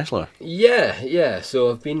professional wrestler. Yeah.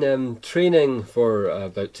 So I've been training for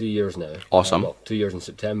about 2 years now. Awesome. Well, 2 years in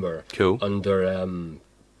September. Cool. Under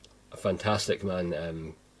a fantastic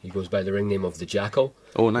man. He goes by the ring name of the Jackal.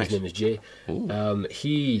 Oh, nice. His name is Jay.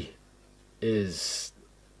 He is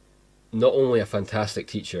not only a fantastic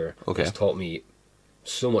teacher, he's taught me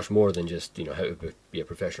so much more than just, you know, how to be a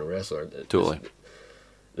professional wrestler. Totally.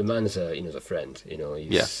 The man's a friend, you know.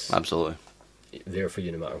 He's absolutely there for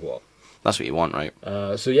you no matter what. That's what you want, right?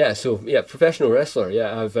 So professional wrestler.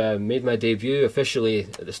 Yeah, I've made my debut officially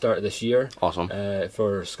at the start of this year. Awesome.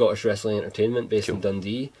 For Scottish Wrestling Entertainment, based in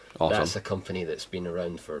Dundee. Awesome. That's a company that's been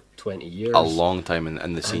around for 20 years. A long time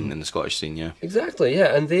in the scene, in the Scottish scene, yeah. Exactly,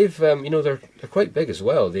 yeah, and they've, you know, they're quite big as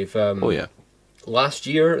well. They've, oh yeah. Last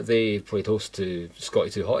year they played host to Scotty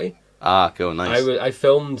 2 Hottie. Ah, cool, nice. I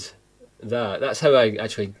filmed that. That's how I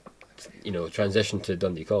actually, you know, transitioned to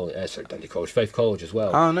Dundee College. Fife College as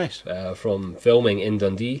well. Ah, nice. From filming in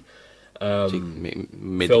Dundee, so you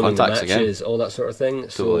made filming contacts the matches, again. all that sort of thing.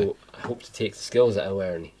 Totally. So I hope to take the skills that I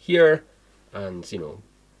learn here, and you know,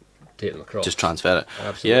 take them across. Just transfer it.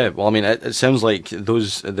 Absolutely. Yeah, well, I mean, it sounds like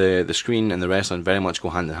the screen and the wrestling very much go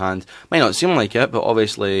hand in hand. Might not seem like it, but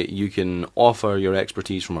obviously you can offer your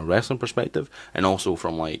expertise from a wrestling perspective, and also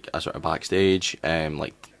from like a sort of backstage,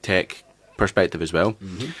 like tech perspective as well.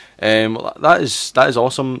 That is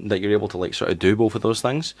awesome that you're able to like sort of do both of those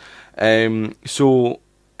things. So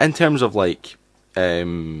in terms of like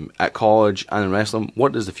at college and in wrestling,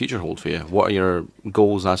 what does the future hold for you? What are your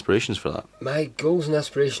goals and aspirations for that? My goals and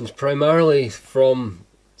aspirations primarily through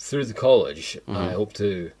the college. I hope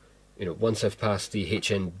to, you know, once I've passed the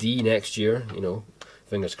HND next year, you know,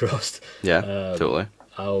 fingers crossed. Yeah, totally.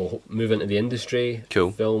 I'll move into the industry,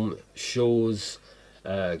 cool. Film shows,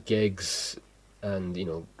 gigs, and you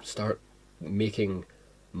know, start making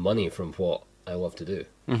money from what I love to do.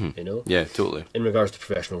 You know? Yeah, totally. In regards to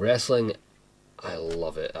professional wrestling, I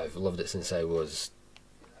love it. I've loved it since I was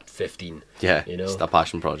 15. Yeah, you know, it's a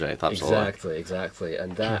passion project. Absolutely. Exactly,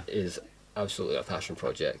 and that is absolutely a passion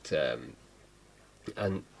project.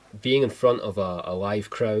 And being in front of a live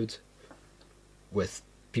crowd with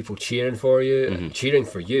people cheering for you and cheering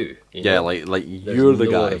for you. Yeah, know? like you're the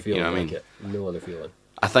guy. You know what I mean? No other feeling.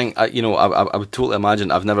 I think, you know, I would totally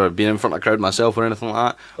imagine, I've never been in front of a crowd myself or anything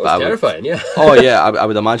like that. Oh, it's terrifying, yeah. Oh yeah, I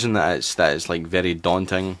would imagine that it's like very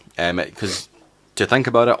daunting, because to think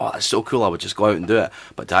about it, oh, that's so cool, I would just go out and do it,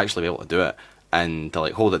 but to actually be able to do it and to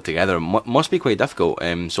like hold it together must be quite difficult.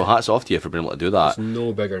 So hats off to you for being able to do that. There's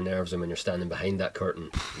no bigger nerves than when you're standing behind that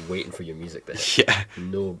curtain waiting for your music to hit. Yeah.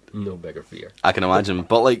 No bigger fear. I can imagine.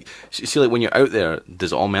 But like, see, like when you're out there,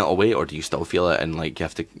 does it all melt away, or do you still feel it, and like you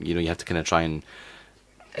have to kind of try and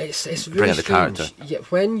it's really bring out the strange. character. Yeah,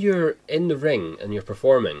 when you're in the ring and you're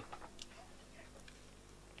performing,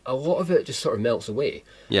 a lot of it just sort of melts away.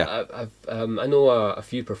 Yeah. I know a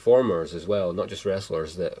few performers as well, not just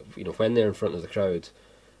wrestlers, that, you know, when they're in front of the crowd,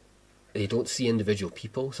 they don't see individual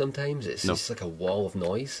people sometimes. It's just like a wall of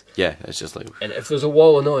noise. Yeah, it's just like... And if there's a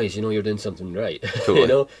wall of noise, you know you're doing something right. Totally. You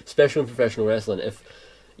know, especially in professional wrestling, if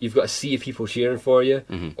you've got a sea of people cheering for you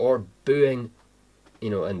or booing, you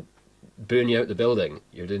know, and booing you out the building,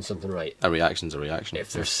 you're doing something right. A reaction's a reaction.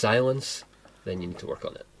 If there's silence, then you need to work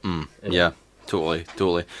on it. Yeah, Totally,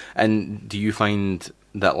 totally. And do you find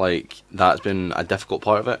that like that's been a difficult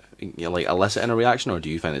part of it, you know, like eliciting a reaction, or do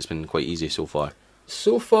you find it's been quite easy so far?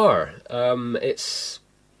 So far, it's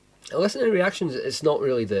eliciting reactions. It's not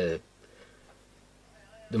really the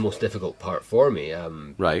most difficult part for me.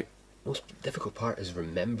 Right. Most difficult part is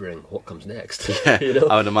remembering what comes next. Yeah, you know?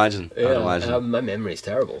 I would imagine. Yeah, I would imagine. My memory's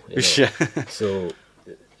terrible. You know? Yeah. So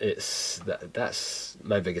it's that's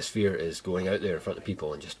my biggest fear, is going out there in front of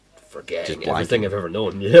people and just forgetting everything I've ever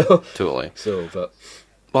known. You know. Totally. So, but.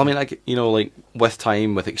 Well, I mean, like, you know, like with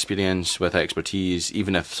time, with experience, with expertise,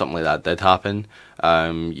 even if something like that did happen,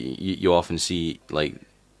 you often see like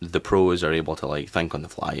the pros are able to like think on the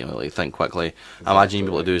fly, you know, like think quickly. Exactly. I imagine you'd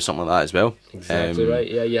be able to do something like that as well. Exactly right.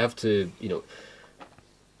 Yeah, you have to, you know,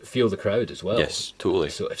 feel the crowd as well. Yes, totally.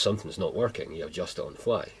 So if something's not working, you adjust it on the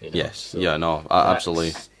fly. You know? Yes. So yeah. No.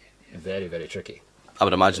 Absolutely. Very, very tricky. I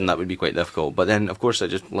would imagine that would be quite difficult. But then, of course, it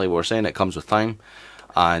just like we were saying, it comes with time,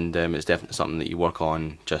 and it's definitely something that you work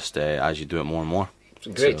on just as you do it more and more. It's a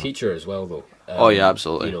great teacher as well, though. Oh yeah,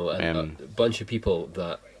 absolutely. You know, a bunch of people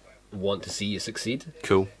that want to see you succeed.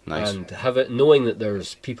 Cool, nice. And have it, knowing that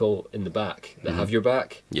there's people in the back that have your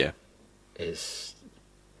back. Yeah. Is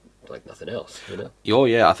like nothing else, you know. Oh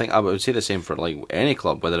yeah, I think I would say the same for like any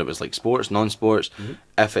club, whether it was like sports, non-sports.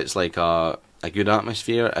 If it's like a good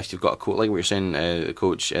atmosphere, if you've got a coach, like what you're saying, the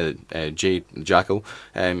coach Jay Jackal,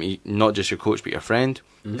 not just your coach but your friend.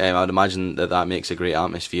 I would imagine that makes a great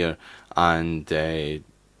atmosphere and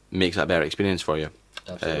makes a better experience for you.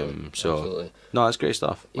 Absolutely. So absolutely. No, that's great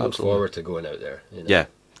stuff. You look forward to going out there. You know, yeah,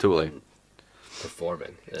 totally.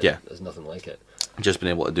 Performing. Yeah, there's nothing like it. Just being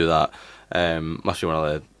able to do that must be one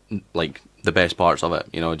of the best parts of it.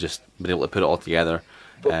 You know, just being able to put it all together.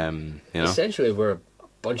 But you know, essentially, we're a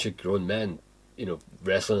bunch of grown men, you know,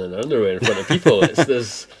 wrestling in their underwear in front of people.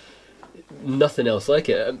 There's nothing else like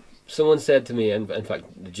it. Someone said to me, and in fact,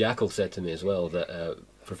 the Jackal said to me as well, that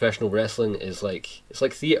professional wrestling is it's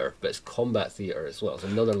like theatre, but it's combat theatre as well. It's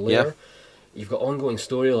another layer. Yeah. You've got ongoing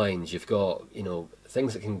storylines. You've got, you know,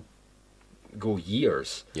 things that can go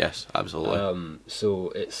years. Yes, absolutely. So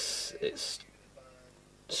it's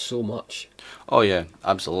so much. Oh yeah,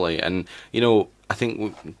 absolutely. And you know, I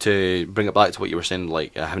think to bring it back to what you were saying,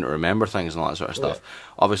 like having to remember things and all that sort of stuff.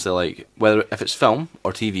 Obviously, like whether if it's film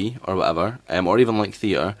or TV or whatever, or even like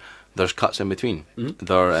theatre, there's cuts in between.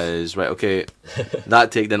 There is, right, okay,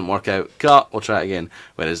 that take didn't work out, cut, we'll try it again.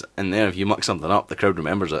 Whereas in there, if you muck something up, the crowd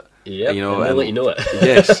remembers it. Yeah, you know, and they'll let you know it.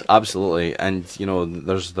 Yes, absolutely. And you know,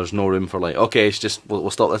 there's no room for like, okay, it's just we'll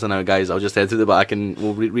stop this now, guys. I'll just head to the back and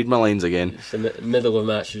we'll read my lines again. It's in the middle of a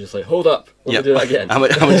match, you're just like, hold up, we'll do that again. I'm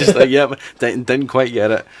just like, yeah, didn't quite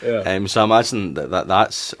get it. Yeah. So I imagine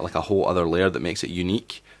that's like a whole other layer that makes it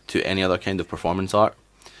unique to any other kind of performance art.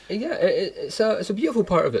 Yeah, it's a beautiful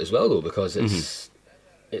part of it as well, though, because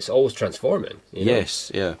it's always transforming. You know?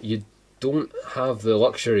 Yes, yeah. You don't have the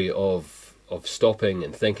luxury of stopping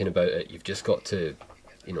and thinking about it. You've just got to,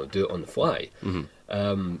 you know, do it on the fly. You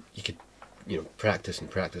could, you know, practice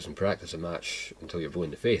and practice and practice a match until you're blue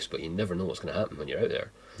in the face, but you never know what's going to happen when you're out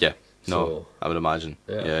there. Yeah, no, I would imagine.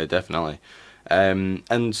 Yeah, definitely.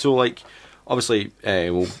 And so, like, obviously,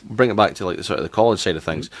 we'll bring it back to like the sort of the college side of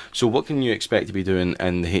things. So, what can you expect to be doing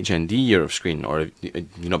in the HND year of screen, or have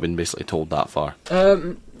you not been basically told that far?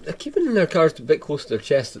 They're keeping their cards a bit close to their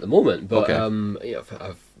chest at the moment, but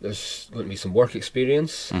okay. There's going to be some work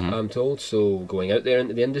experience, I'm told. So, going out there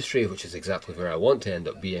into the industry, which is exactly where I want to end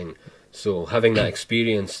up being. So, having that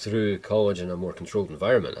experience through college in a more controlled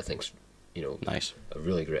environment, I think's, you know, nice, a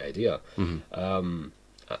really great idea.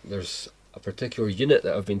 There's a particular unit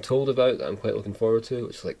that I've been told about that I'm quite looking forward to.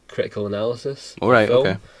 It's like critical analysis. All right, film.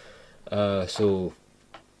 okay. So,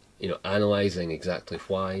 you know, analysing exactly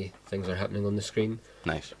why things are happening on the screen.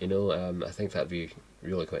 Nice. You know, I think that'd be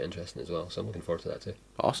really quite interesting as well. So I'm looking forward to that too.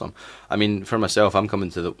 Awesome. I mean, for myself, I'm coming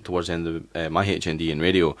towards the end of my HND in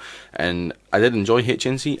radio, and I did enjoy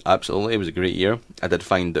HNC. Absolutely, it was a great year. I did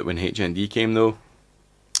find that when HND came, though,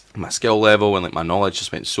 my skill level and like my knowledge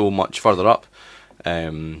just went so much further up.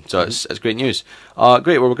 So it's great news.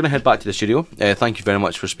 Great. Well, we're going to head back to the studio. Thank you very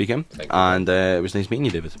much for speaking, and it was nice meeting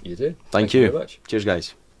you, David. You too. Thank you very much. Cheers,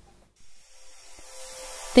 guys.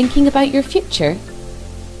 Thinking about your future?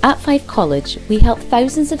 At Fife College, we help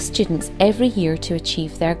thousands of students every year to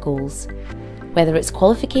achieve their goals. Whether it's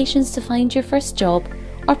qualifications to find your first job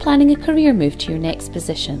or planning a career move to your next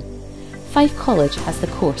position, Fife College has the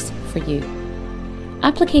course for you.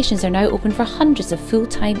 Applications are now open for hundreds of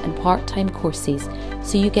full-time and part-time courses,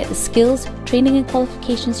 so you get the skills, training and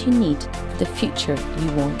qualifications you need for the future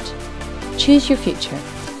you want. Choose your future.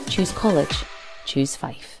 Choose college. Choose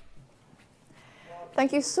Fife.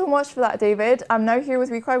 Thank you so much for that, David. I'm now here with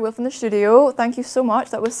We Cry Wolf in the studio. Thank you so much.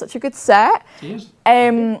 That was such a good set. Cheers.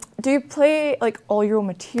 Do you play like all your own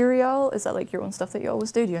material? Is that like your own stuff that you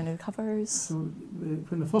always do? Do you do covers? So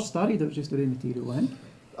when we first started, it was just the raw material in.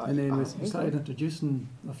 And then we started introducing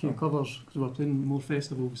a few covers because we were playing more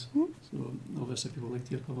festivals. So obviously people liked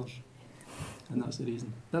to hear covers. And that's the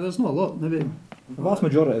reason. But there's not a lot, maybe. The vast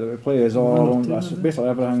majority that we play is all our own. Basically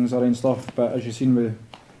everything's our own stuff. But as you've seen, we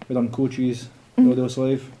done Coaches, Rodeo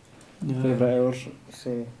Slave, Favourite Hours. It's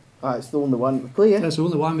the only one we play, yeah? That's the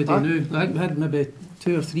only one we do now. I think we had maybe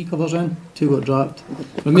 2 or 3 covers in, 2 got dropped.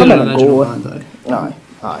 We're Come an in and original go. band,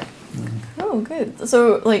 Aye. Oh, good.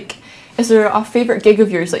 So, like, is there a favourite gig of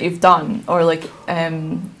yours that you've done, or like, that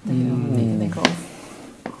you can think of?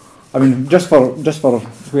 I mean, just for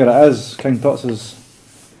where it is, King Tut's is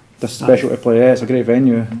the special to play. It's a great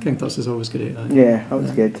venue. King Tut's is always great. Yeah, that was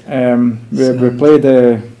good. We played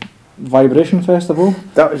the Vibration Festival.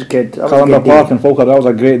 That was good. That was Calendar a good Park day. in Falkirk. That was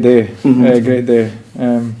a great day. Great day.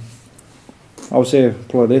 I would say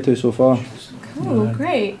probably they 2 so far. Cool,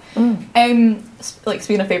 great. Like,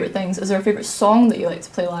 speaking of favourite things, is there a favourite song that you like to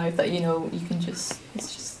play live that you know you can just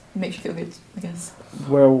makes you feel good, I guess?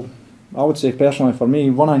 Well, I would say personally for me,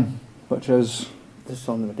 Running, which is the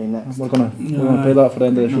song we're doing next. We're gonna play that for the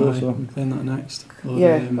end of the show. So we're playing that next.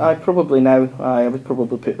 I probably now. I would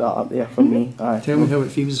probably put that up there for me. Tell me how it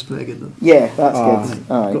feels is pretty good though. Yeah, that's good.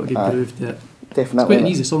 Got a good groove to it. Definitely. It's quite an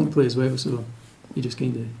easy song to play as well, so you just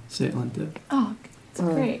kind of settle into it. Oh, that's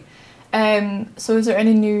great. So is there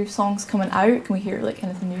any new songs coming out? Can we hear like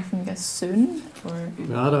anything new from you guys soon? Or?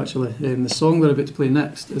 We are actually. The song we're about to play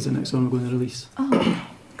next is the next one we're going to release. Oh.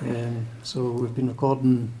 So we've been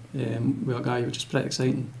recording with a guy, which is pretty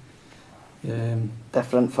exciting.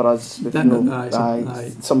 Different for us. We've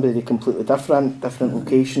Aye. Somebody completely different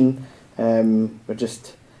location. We're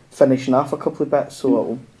just finishing off a couple of bits, so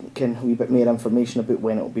it'll get a wee bit more information about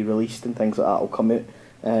when it'll be released and things like that will come out.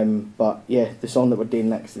 But yeah, the song that we're doing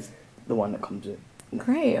next is the one that comes out.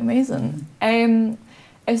 Great, amazing.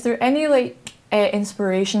 Is there any like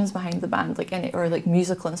inspirations behind the band, like any or like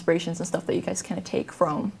musical inspirations and stuff that you guys kind of take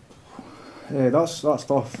from? that's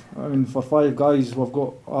tough. I mean, for 5 guys, we've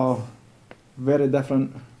got very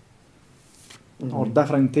different or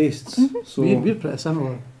differing tastes. So we're pretty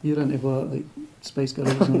similar. You're into what, like Spice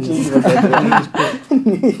Girls? And You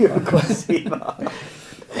were going to say that.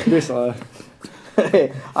 Basically.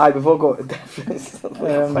 Aye, we've all got a difference.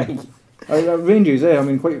 It ranges, I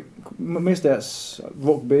mean, most of it's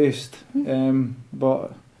rock based,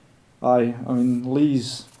 but I mean,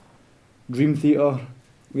 Lee's Dream Theatre,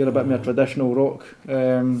 we're a bit more traditional rock. We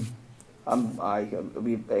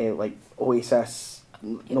like Oasis,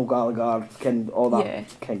 Noel Gallagher, all that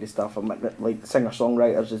kind of stuff. I'm like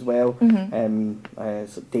singer-songwriters as well.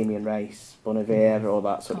 So Damien Rice, Bon Iver, all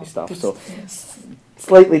that sort of stuff. So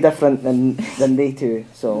slightly different than they two.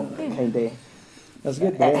 So kind of. That's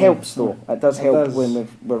good. It helps though. It does help when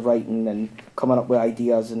we're writing and coming up with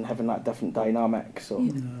ideas and having that different dynamic. So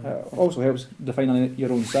it also helps defining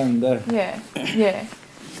your own sound. Yeah,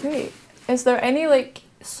 great. Is there any like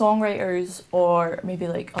songwriters or maybe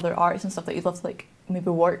like other artists and stuff that you'd love to like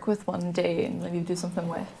maybe work with one day and maybe do something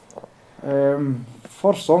with?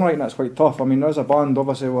 For songwriting, that's quite tough. I mean, as a band,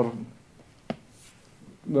 obviously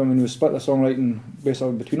we split the songwriting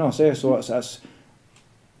basically between us, so it's as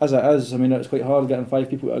it is. I mean, it's quite hard getting 5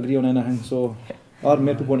 people to agree on anything. So, adding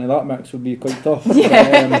more people into that mix would be quite tough.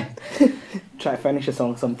 Try to finish a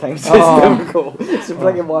song sometimes. It's difficult. So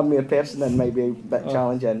bringing one more person in might be a bit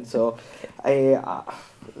challenging. So, there's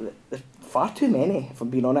far too many, if I'm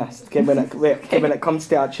being honest. When it comes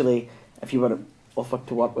to actually, if you were offered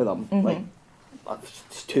to work with them, like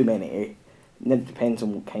it's too many. And it depends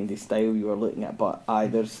on what kind of style you were looking at. But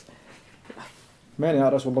there's many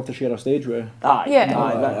artists would love to share a stage with. That's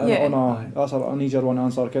an easier one to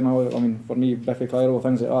answer. I mean, for me, Biffy Clyro,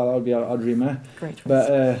 things like that would be a dream. Great choice.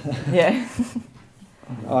 But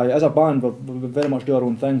as a band, we very much do our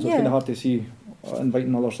own thing, so it's kind of hard to see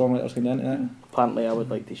inviting other songwriters into it. Apparently, I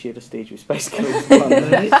would like to share a stage with Spice Girls.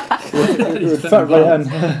 It would fit right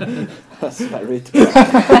in. That's a bit rude.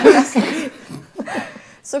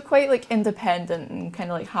 So quite like independent and kind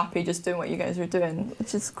of like happy just doing what you guys are doing,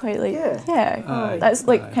 which is quite like that's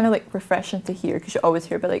like kind of like refreshing to hear, because you always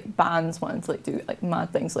hear about like bands wanting to like do like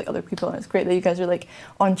mad things like other people, and it's great that you guys are like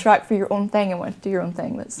on track for your own thing and want to do your own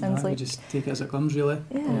thing. That sounds like we just take it as it comes really,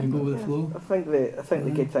 and go with the flow. I think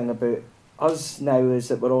the good thing about us now is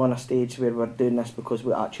that we're all on a stage where we're doing this because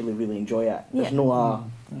we actually really enjoy it. There's no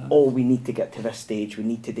we need to get to this stage, we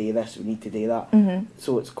need to do this, we need to do that.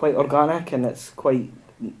 So it's quite organic and it's quite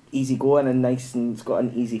easy going and nice, and it's got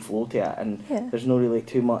an easy flow to it, and Yeah. there's no really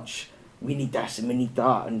too much we need this and we need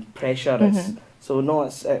that and pressure. So no,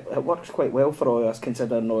 it works quite well for all of us,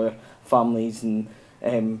 considering all our families and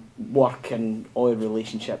work and all our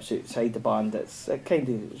relationships outside the band. It's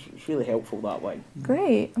really helpful that way.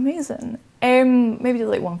 Great, amazing. Maybe just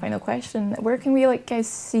like one final question. Where can we guys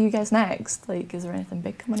see you guys next? Like, is there anything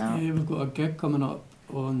big coming out? We've got a gig coming up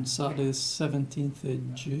on Saturday the 17th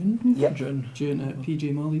of June. Yep. June at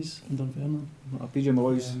PJ Molly's in Dunfermline. PJ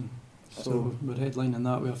Molly's. So we're headlining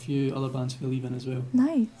that with a few other bands for Leaving as well.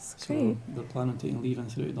 Nice, So great. we're planning on taking Leaving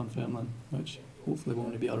through to Dunfermline, which hopefully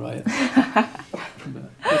won't be a riot.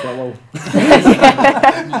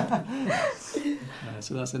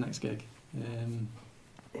 So that's the next gig.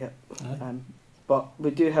 But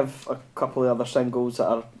we do have a couple of other singles that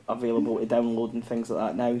are available to download and things like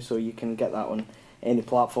that now, so you can get that on any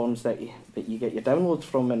platforms that you get your downloads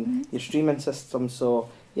from and your streaming system. So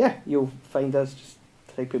yeah, you'll find us, just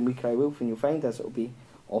type in We Cry Wolf and you'll find us. It'll be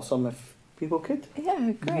awesome if people could.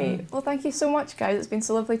 Yeah, great. Well, thank you so much, guys. It's been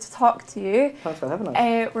so lovely to talk to you. Thanks for having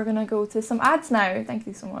us. We're going to go to some ads now. Thank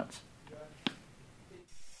you so much.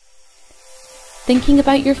 Thinking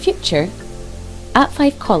about your future? At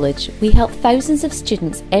Fife College, we help thousands of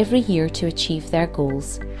students every year to achieve their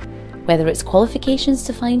goals. Whether it's qualifications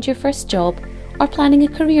to find your first job or planning a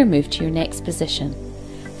career move to your next position,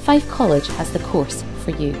 Fife College has the course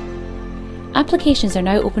for you. Applications are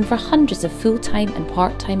now open for hundreds of full-time and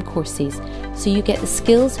part-time courses, so you get the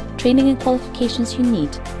skills, training and qualifications you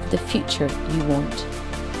need for the future you want.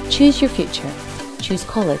 Choose your future. Choose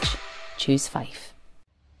college. Choose Fife.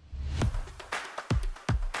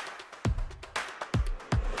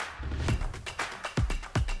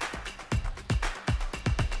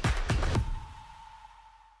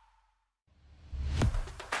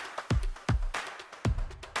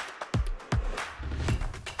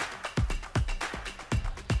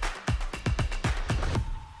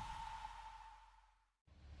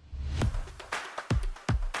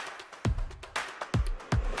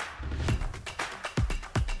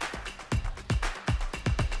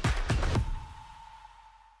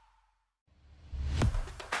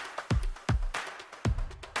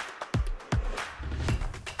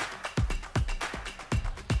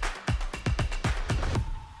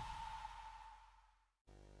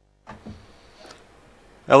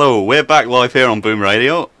 Hello, we're back live here on Boom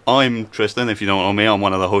Radio. I'm Tristan, if you don't know me, I'm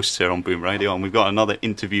one of the hosts here on Boom Radio, and we've got another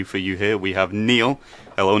interview for you here. We have Neil.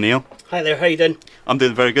 Hello, Neil. Hi there, how you doing? I'm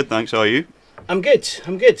doing very good, thanks. How are you? I'm good.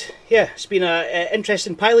 Yeah, it's been an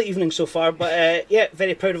interesting pilot evening so far, but yeah,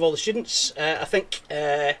 very proud of all the students. I think,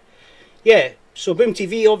 yeah, so Boom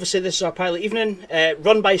TV, obviously this is our pilot evening,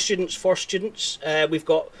 run by students for students. We've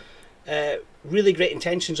got really great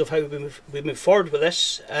intentions of how we move forward with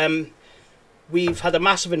this. We've had a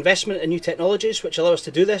massive investment in new technologies which allow us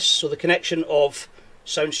to do this, so the connection of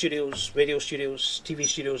sound studios, radio studios, TV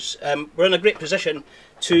studios, we're in a great position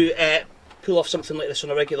to pull off something like this on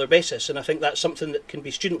a regular basis, and I think that's something that can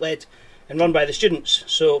be student-led and run by the students.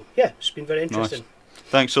 So yeah, it's been very interesting. Nice.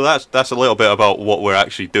 Thanks. So that's a little bit about what we're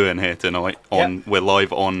actually doing here tonight. We're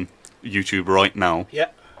live on YouTube right now.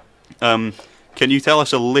 Yeah. Can you tell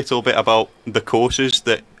us a little bit about the courses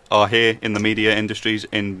that are here in the media industries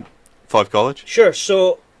in Fife College? Sure.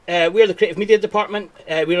 So we're the creative media department.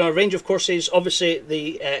 We're on a range of courses. Obviously,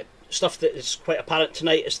 the stuff that is quite apparent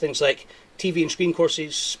tonight is things like TV and screen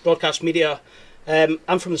courses, broadcast media.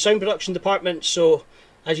 I'm from the sound production department, so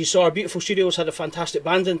as you saw, our beautiful studios had a fantastic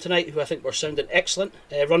band in tonight, who I think were sounding excellent,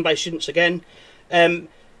 run by students again.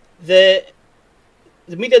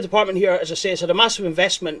 The media department here, as I say, has had a massive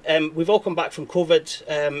investment. We've all come back from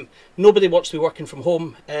COVID. Nobody wants to be working from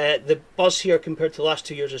home. The buzz here compared to the last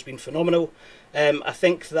 2 years has been phenomenal. I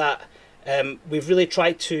think that we've really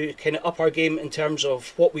tried to kind of up our game in terms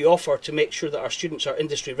of what we offer to make sure that our students are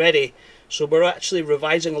industry ready. So we're actually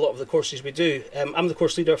revising a lot of the courses we do. I'm the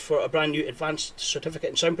course leader for a brand new advanced certificate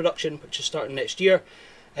in sound production, which is starting next year,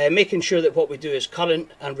 making sure that what we do is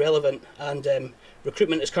current and relevant, and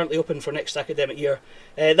recruitment is currently open for next academic year.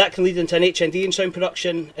 That can lead into an HND in sound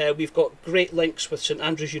production. We've got great links with St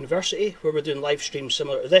Andrews University, where we're doing live streams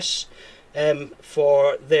similar to this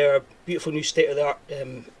for their beautiful new state-of-the-art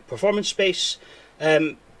performance space.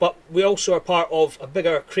 But we also are part of a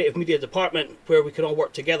bigger creative media department where we can all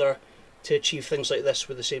work together to achieve things like this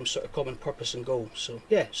with the same sort of common purpose and goal. So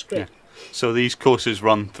yeah, it's great. Yeah. So these courses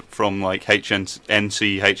run from like NC,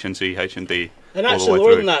 HNC, HND. And actually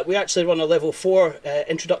lower than that, we actually run a level 4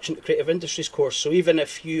 Introduction to Creative Industries course. So even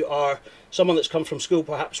if you are someone that's come from school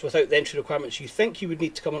perhaps without the entry requirements you think you would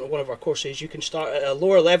need to come onto one of our courses, you can start at a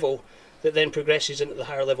lower level that then progresses into the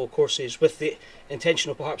higher level courses with the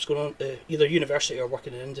intention of perhaps going on to either university or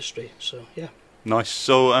working in industry. So yeah. Nice.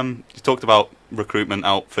 So you talked about recruitment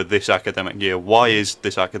out for this academic year. Why is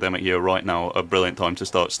this academic year right now a brilliant time to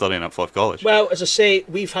start studying at Fife College? Well, as I say,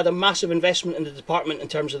 we've had a massive investment in the department in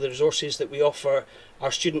terms of the resources that we offer our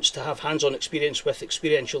students to have hands-on experience with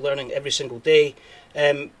experiential learning every single day.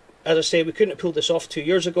 As I say, we couldn't have pulled this off 2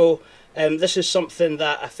 years ago. This is something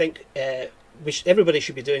that I think everybody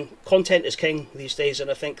should be doing. Content is king these days, and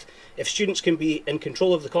I think if students can be in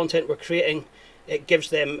control of the content we're creating, it gives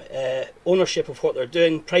them ownership of what they're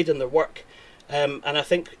doing, pride in their work, and I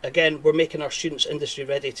think, again, we're making our students industry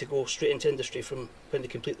ready to go straight into industry from when they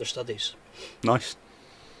complete their studies. Nice.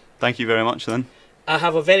 Thank you very much then. I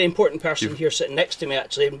have a very important person here sitting next to me,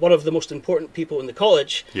 actually, and one of the most important people in the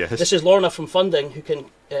college. Yes. This is Lorna from Funding, who can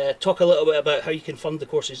talk a little bit about how you can fund the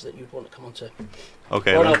courses that you'd want to come on to.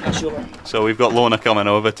 Okay, Lorna, then. I'll pass you over. So we've got Lorna coming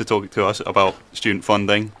over to talk to us about student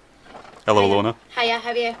funding. Hello, Lorna. Hiya,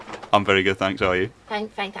 how are you? I'm very good, thanks. How are you? Fine,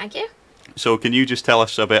 thank you. So can you just tell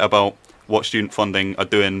us a bit about what student funding are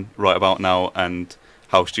doing right about now and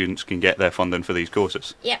how students can get their funding for these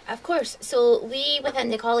courses? Yeah, of course. So we within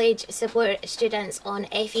the college support students on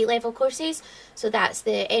FE level courses. So that's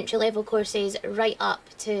the entry level courses right up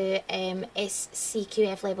to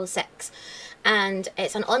SCQF level 6. And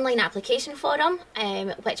it's an online application form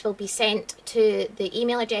which will be sent to the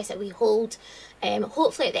email address that we hold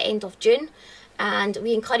hopefully at the end of June. And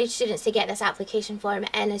we encourage students to get this application form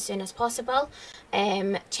in as soon as possible.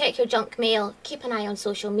 Check your junk mail, keep an eye on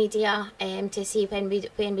social media to see when we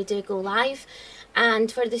do go live.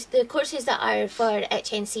 And for the courses that are for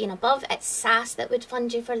HNC and above, it's SAS that would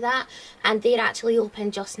fund you for that, and they're actually open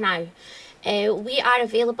just now. We are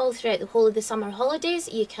available throughout the whole of the summer holidays.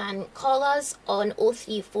 You can call us on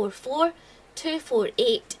 0344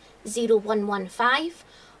 248 0115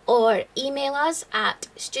 or email us at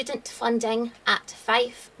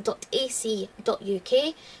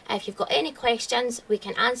studentfunding@fife.ac.uk. If you've got any questions, we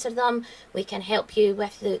can answer them, we can help you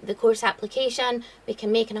with the course application, we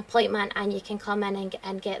can make an appointment, and you can come in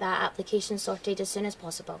and get that application sorted as soon as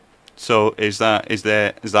possible. So is that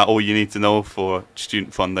all you need to know for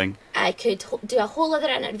student funding? I could do a whole other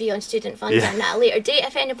interview on student funding at a later date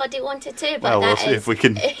if anybody wanted to, but well, we'll see if we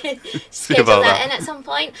can schedule that in at some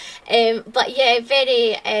point. But yeah,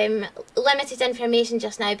 very limited information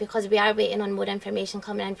just now because we are waiting on more information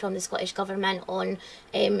coming in from the Scottish Government on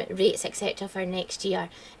rates, etc. for next year.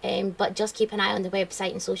 But just keep an eye on the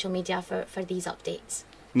website and social media for these updates.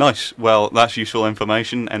 Nice. Well, that's useful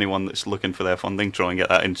information. Anyone that's looking for their funding, try and get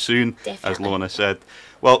that in soon, Definitely. as Lorna said.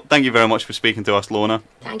 Well, thank you very much for speaking to us, Lorna.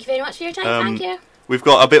 Thank you very much for your time. Thank you. We've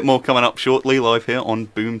got a bit more coming up shortly, live here on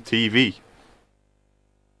Boom TV.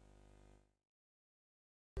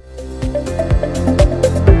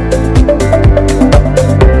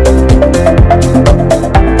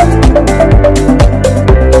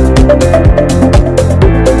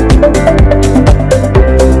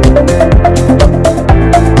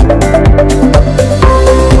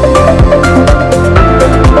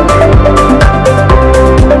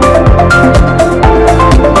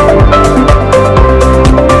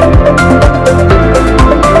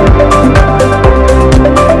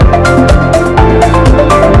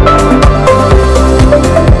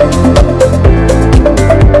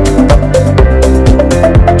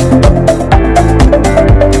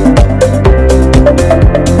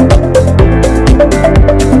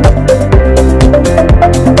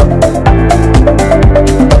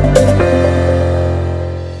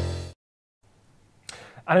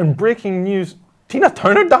 And in breaking news, Tina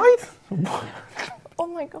Turner died? Oh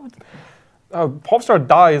my god. Pop star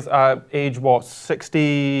dies at age, what,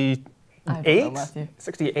 68? I don't know, Matthew.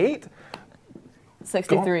 68?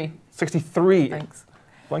 63. 63. Thanks.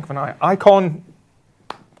 Blink of an eye. Icon.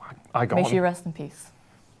 May she rest in peace.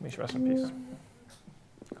 May she rest in peace.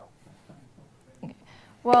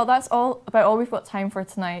 Well, that's about all we've got time for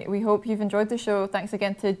tonight. We hope you've enjoyed the show. Thanks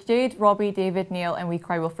again to Jade, Robbie, David, Neil and We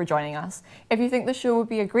Cry Wolf for joining us. If you think the show would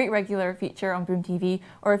be a great regular feature on Boom TV,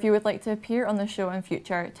 or if you would like to appear on the show in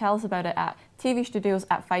future, tell us about it at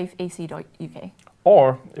tvstudios@fife.ac.uk.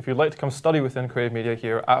 Or, if you'd like to come study within creative media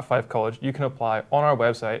here at Fife College, you can apply on our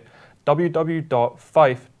website,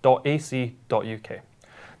 www.fife.ac.uk.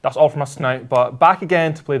 That's all from us tonight, but back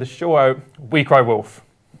again to play the show out, We Cry Wolf.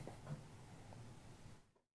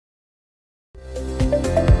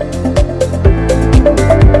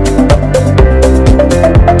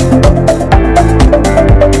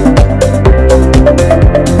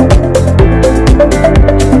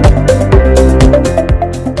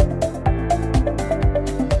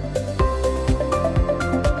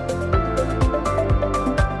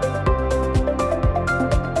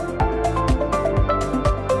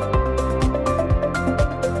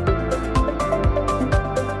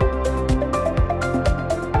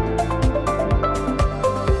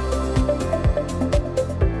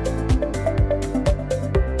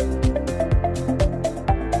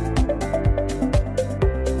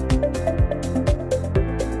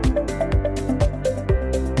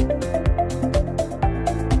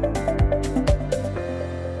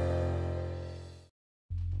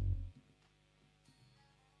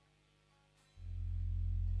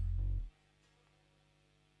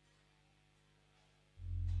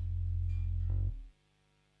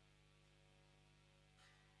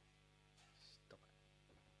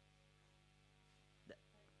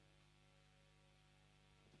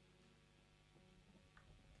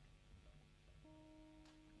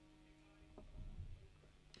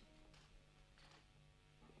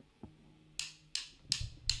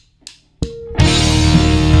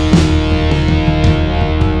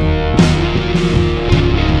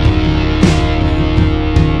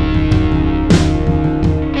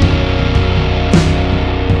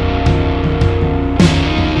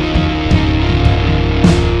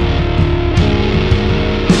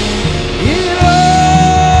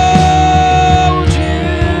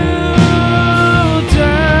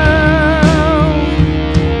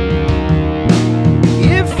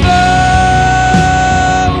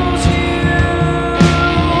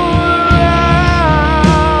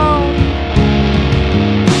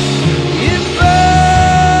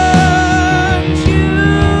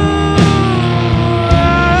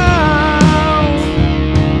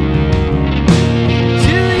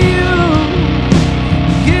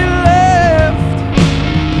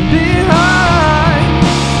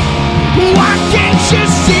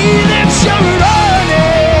 see that you're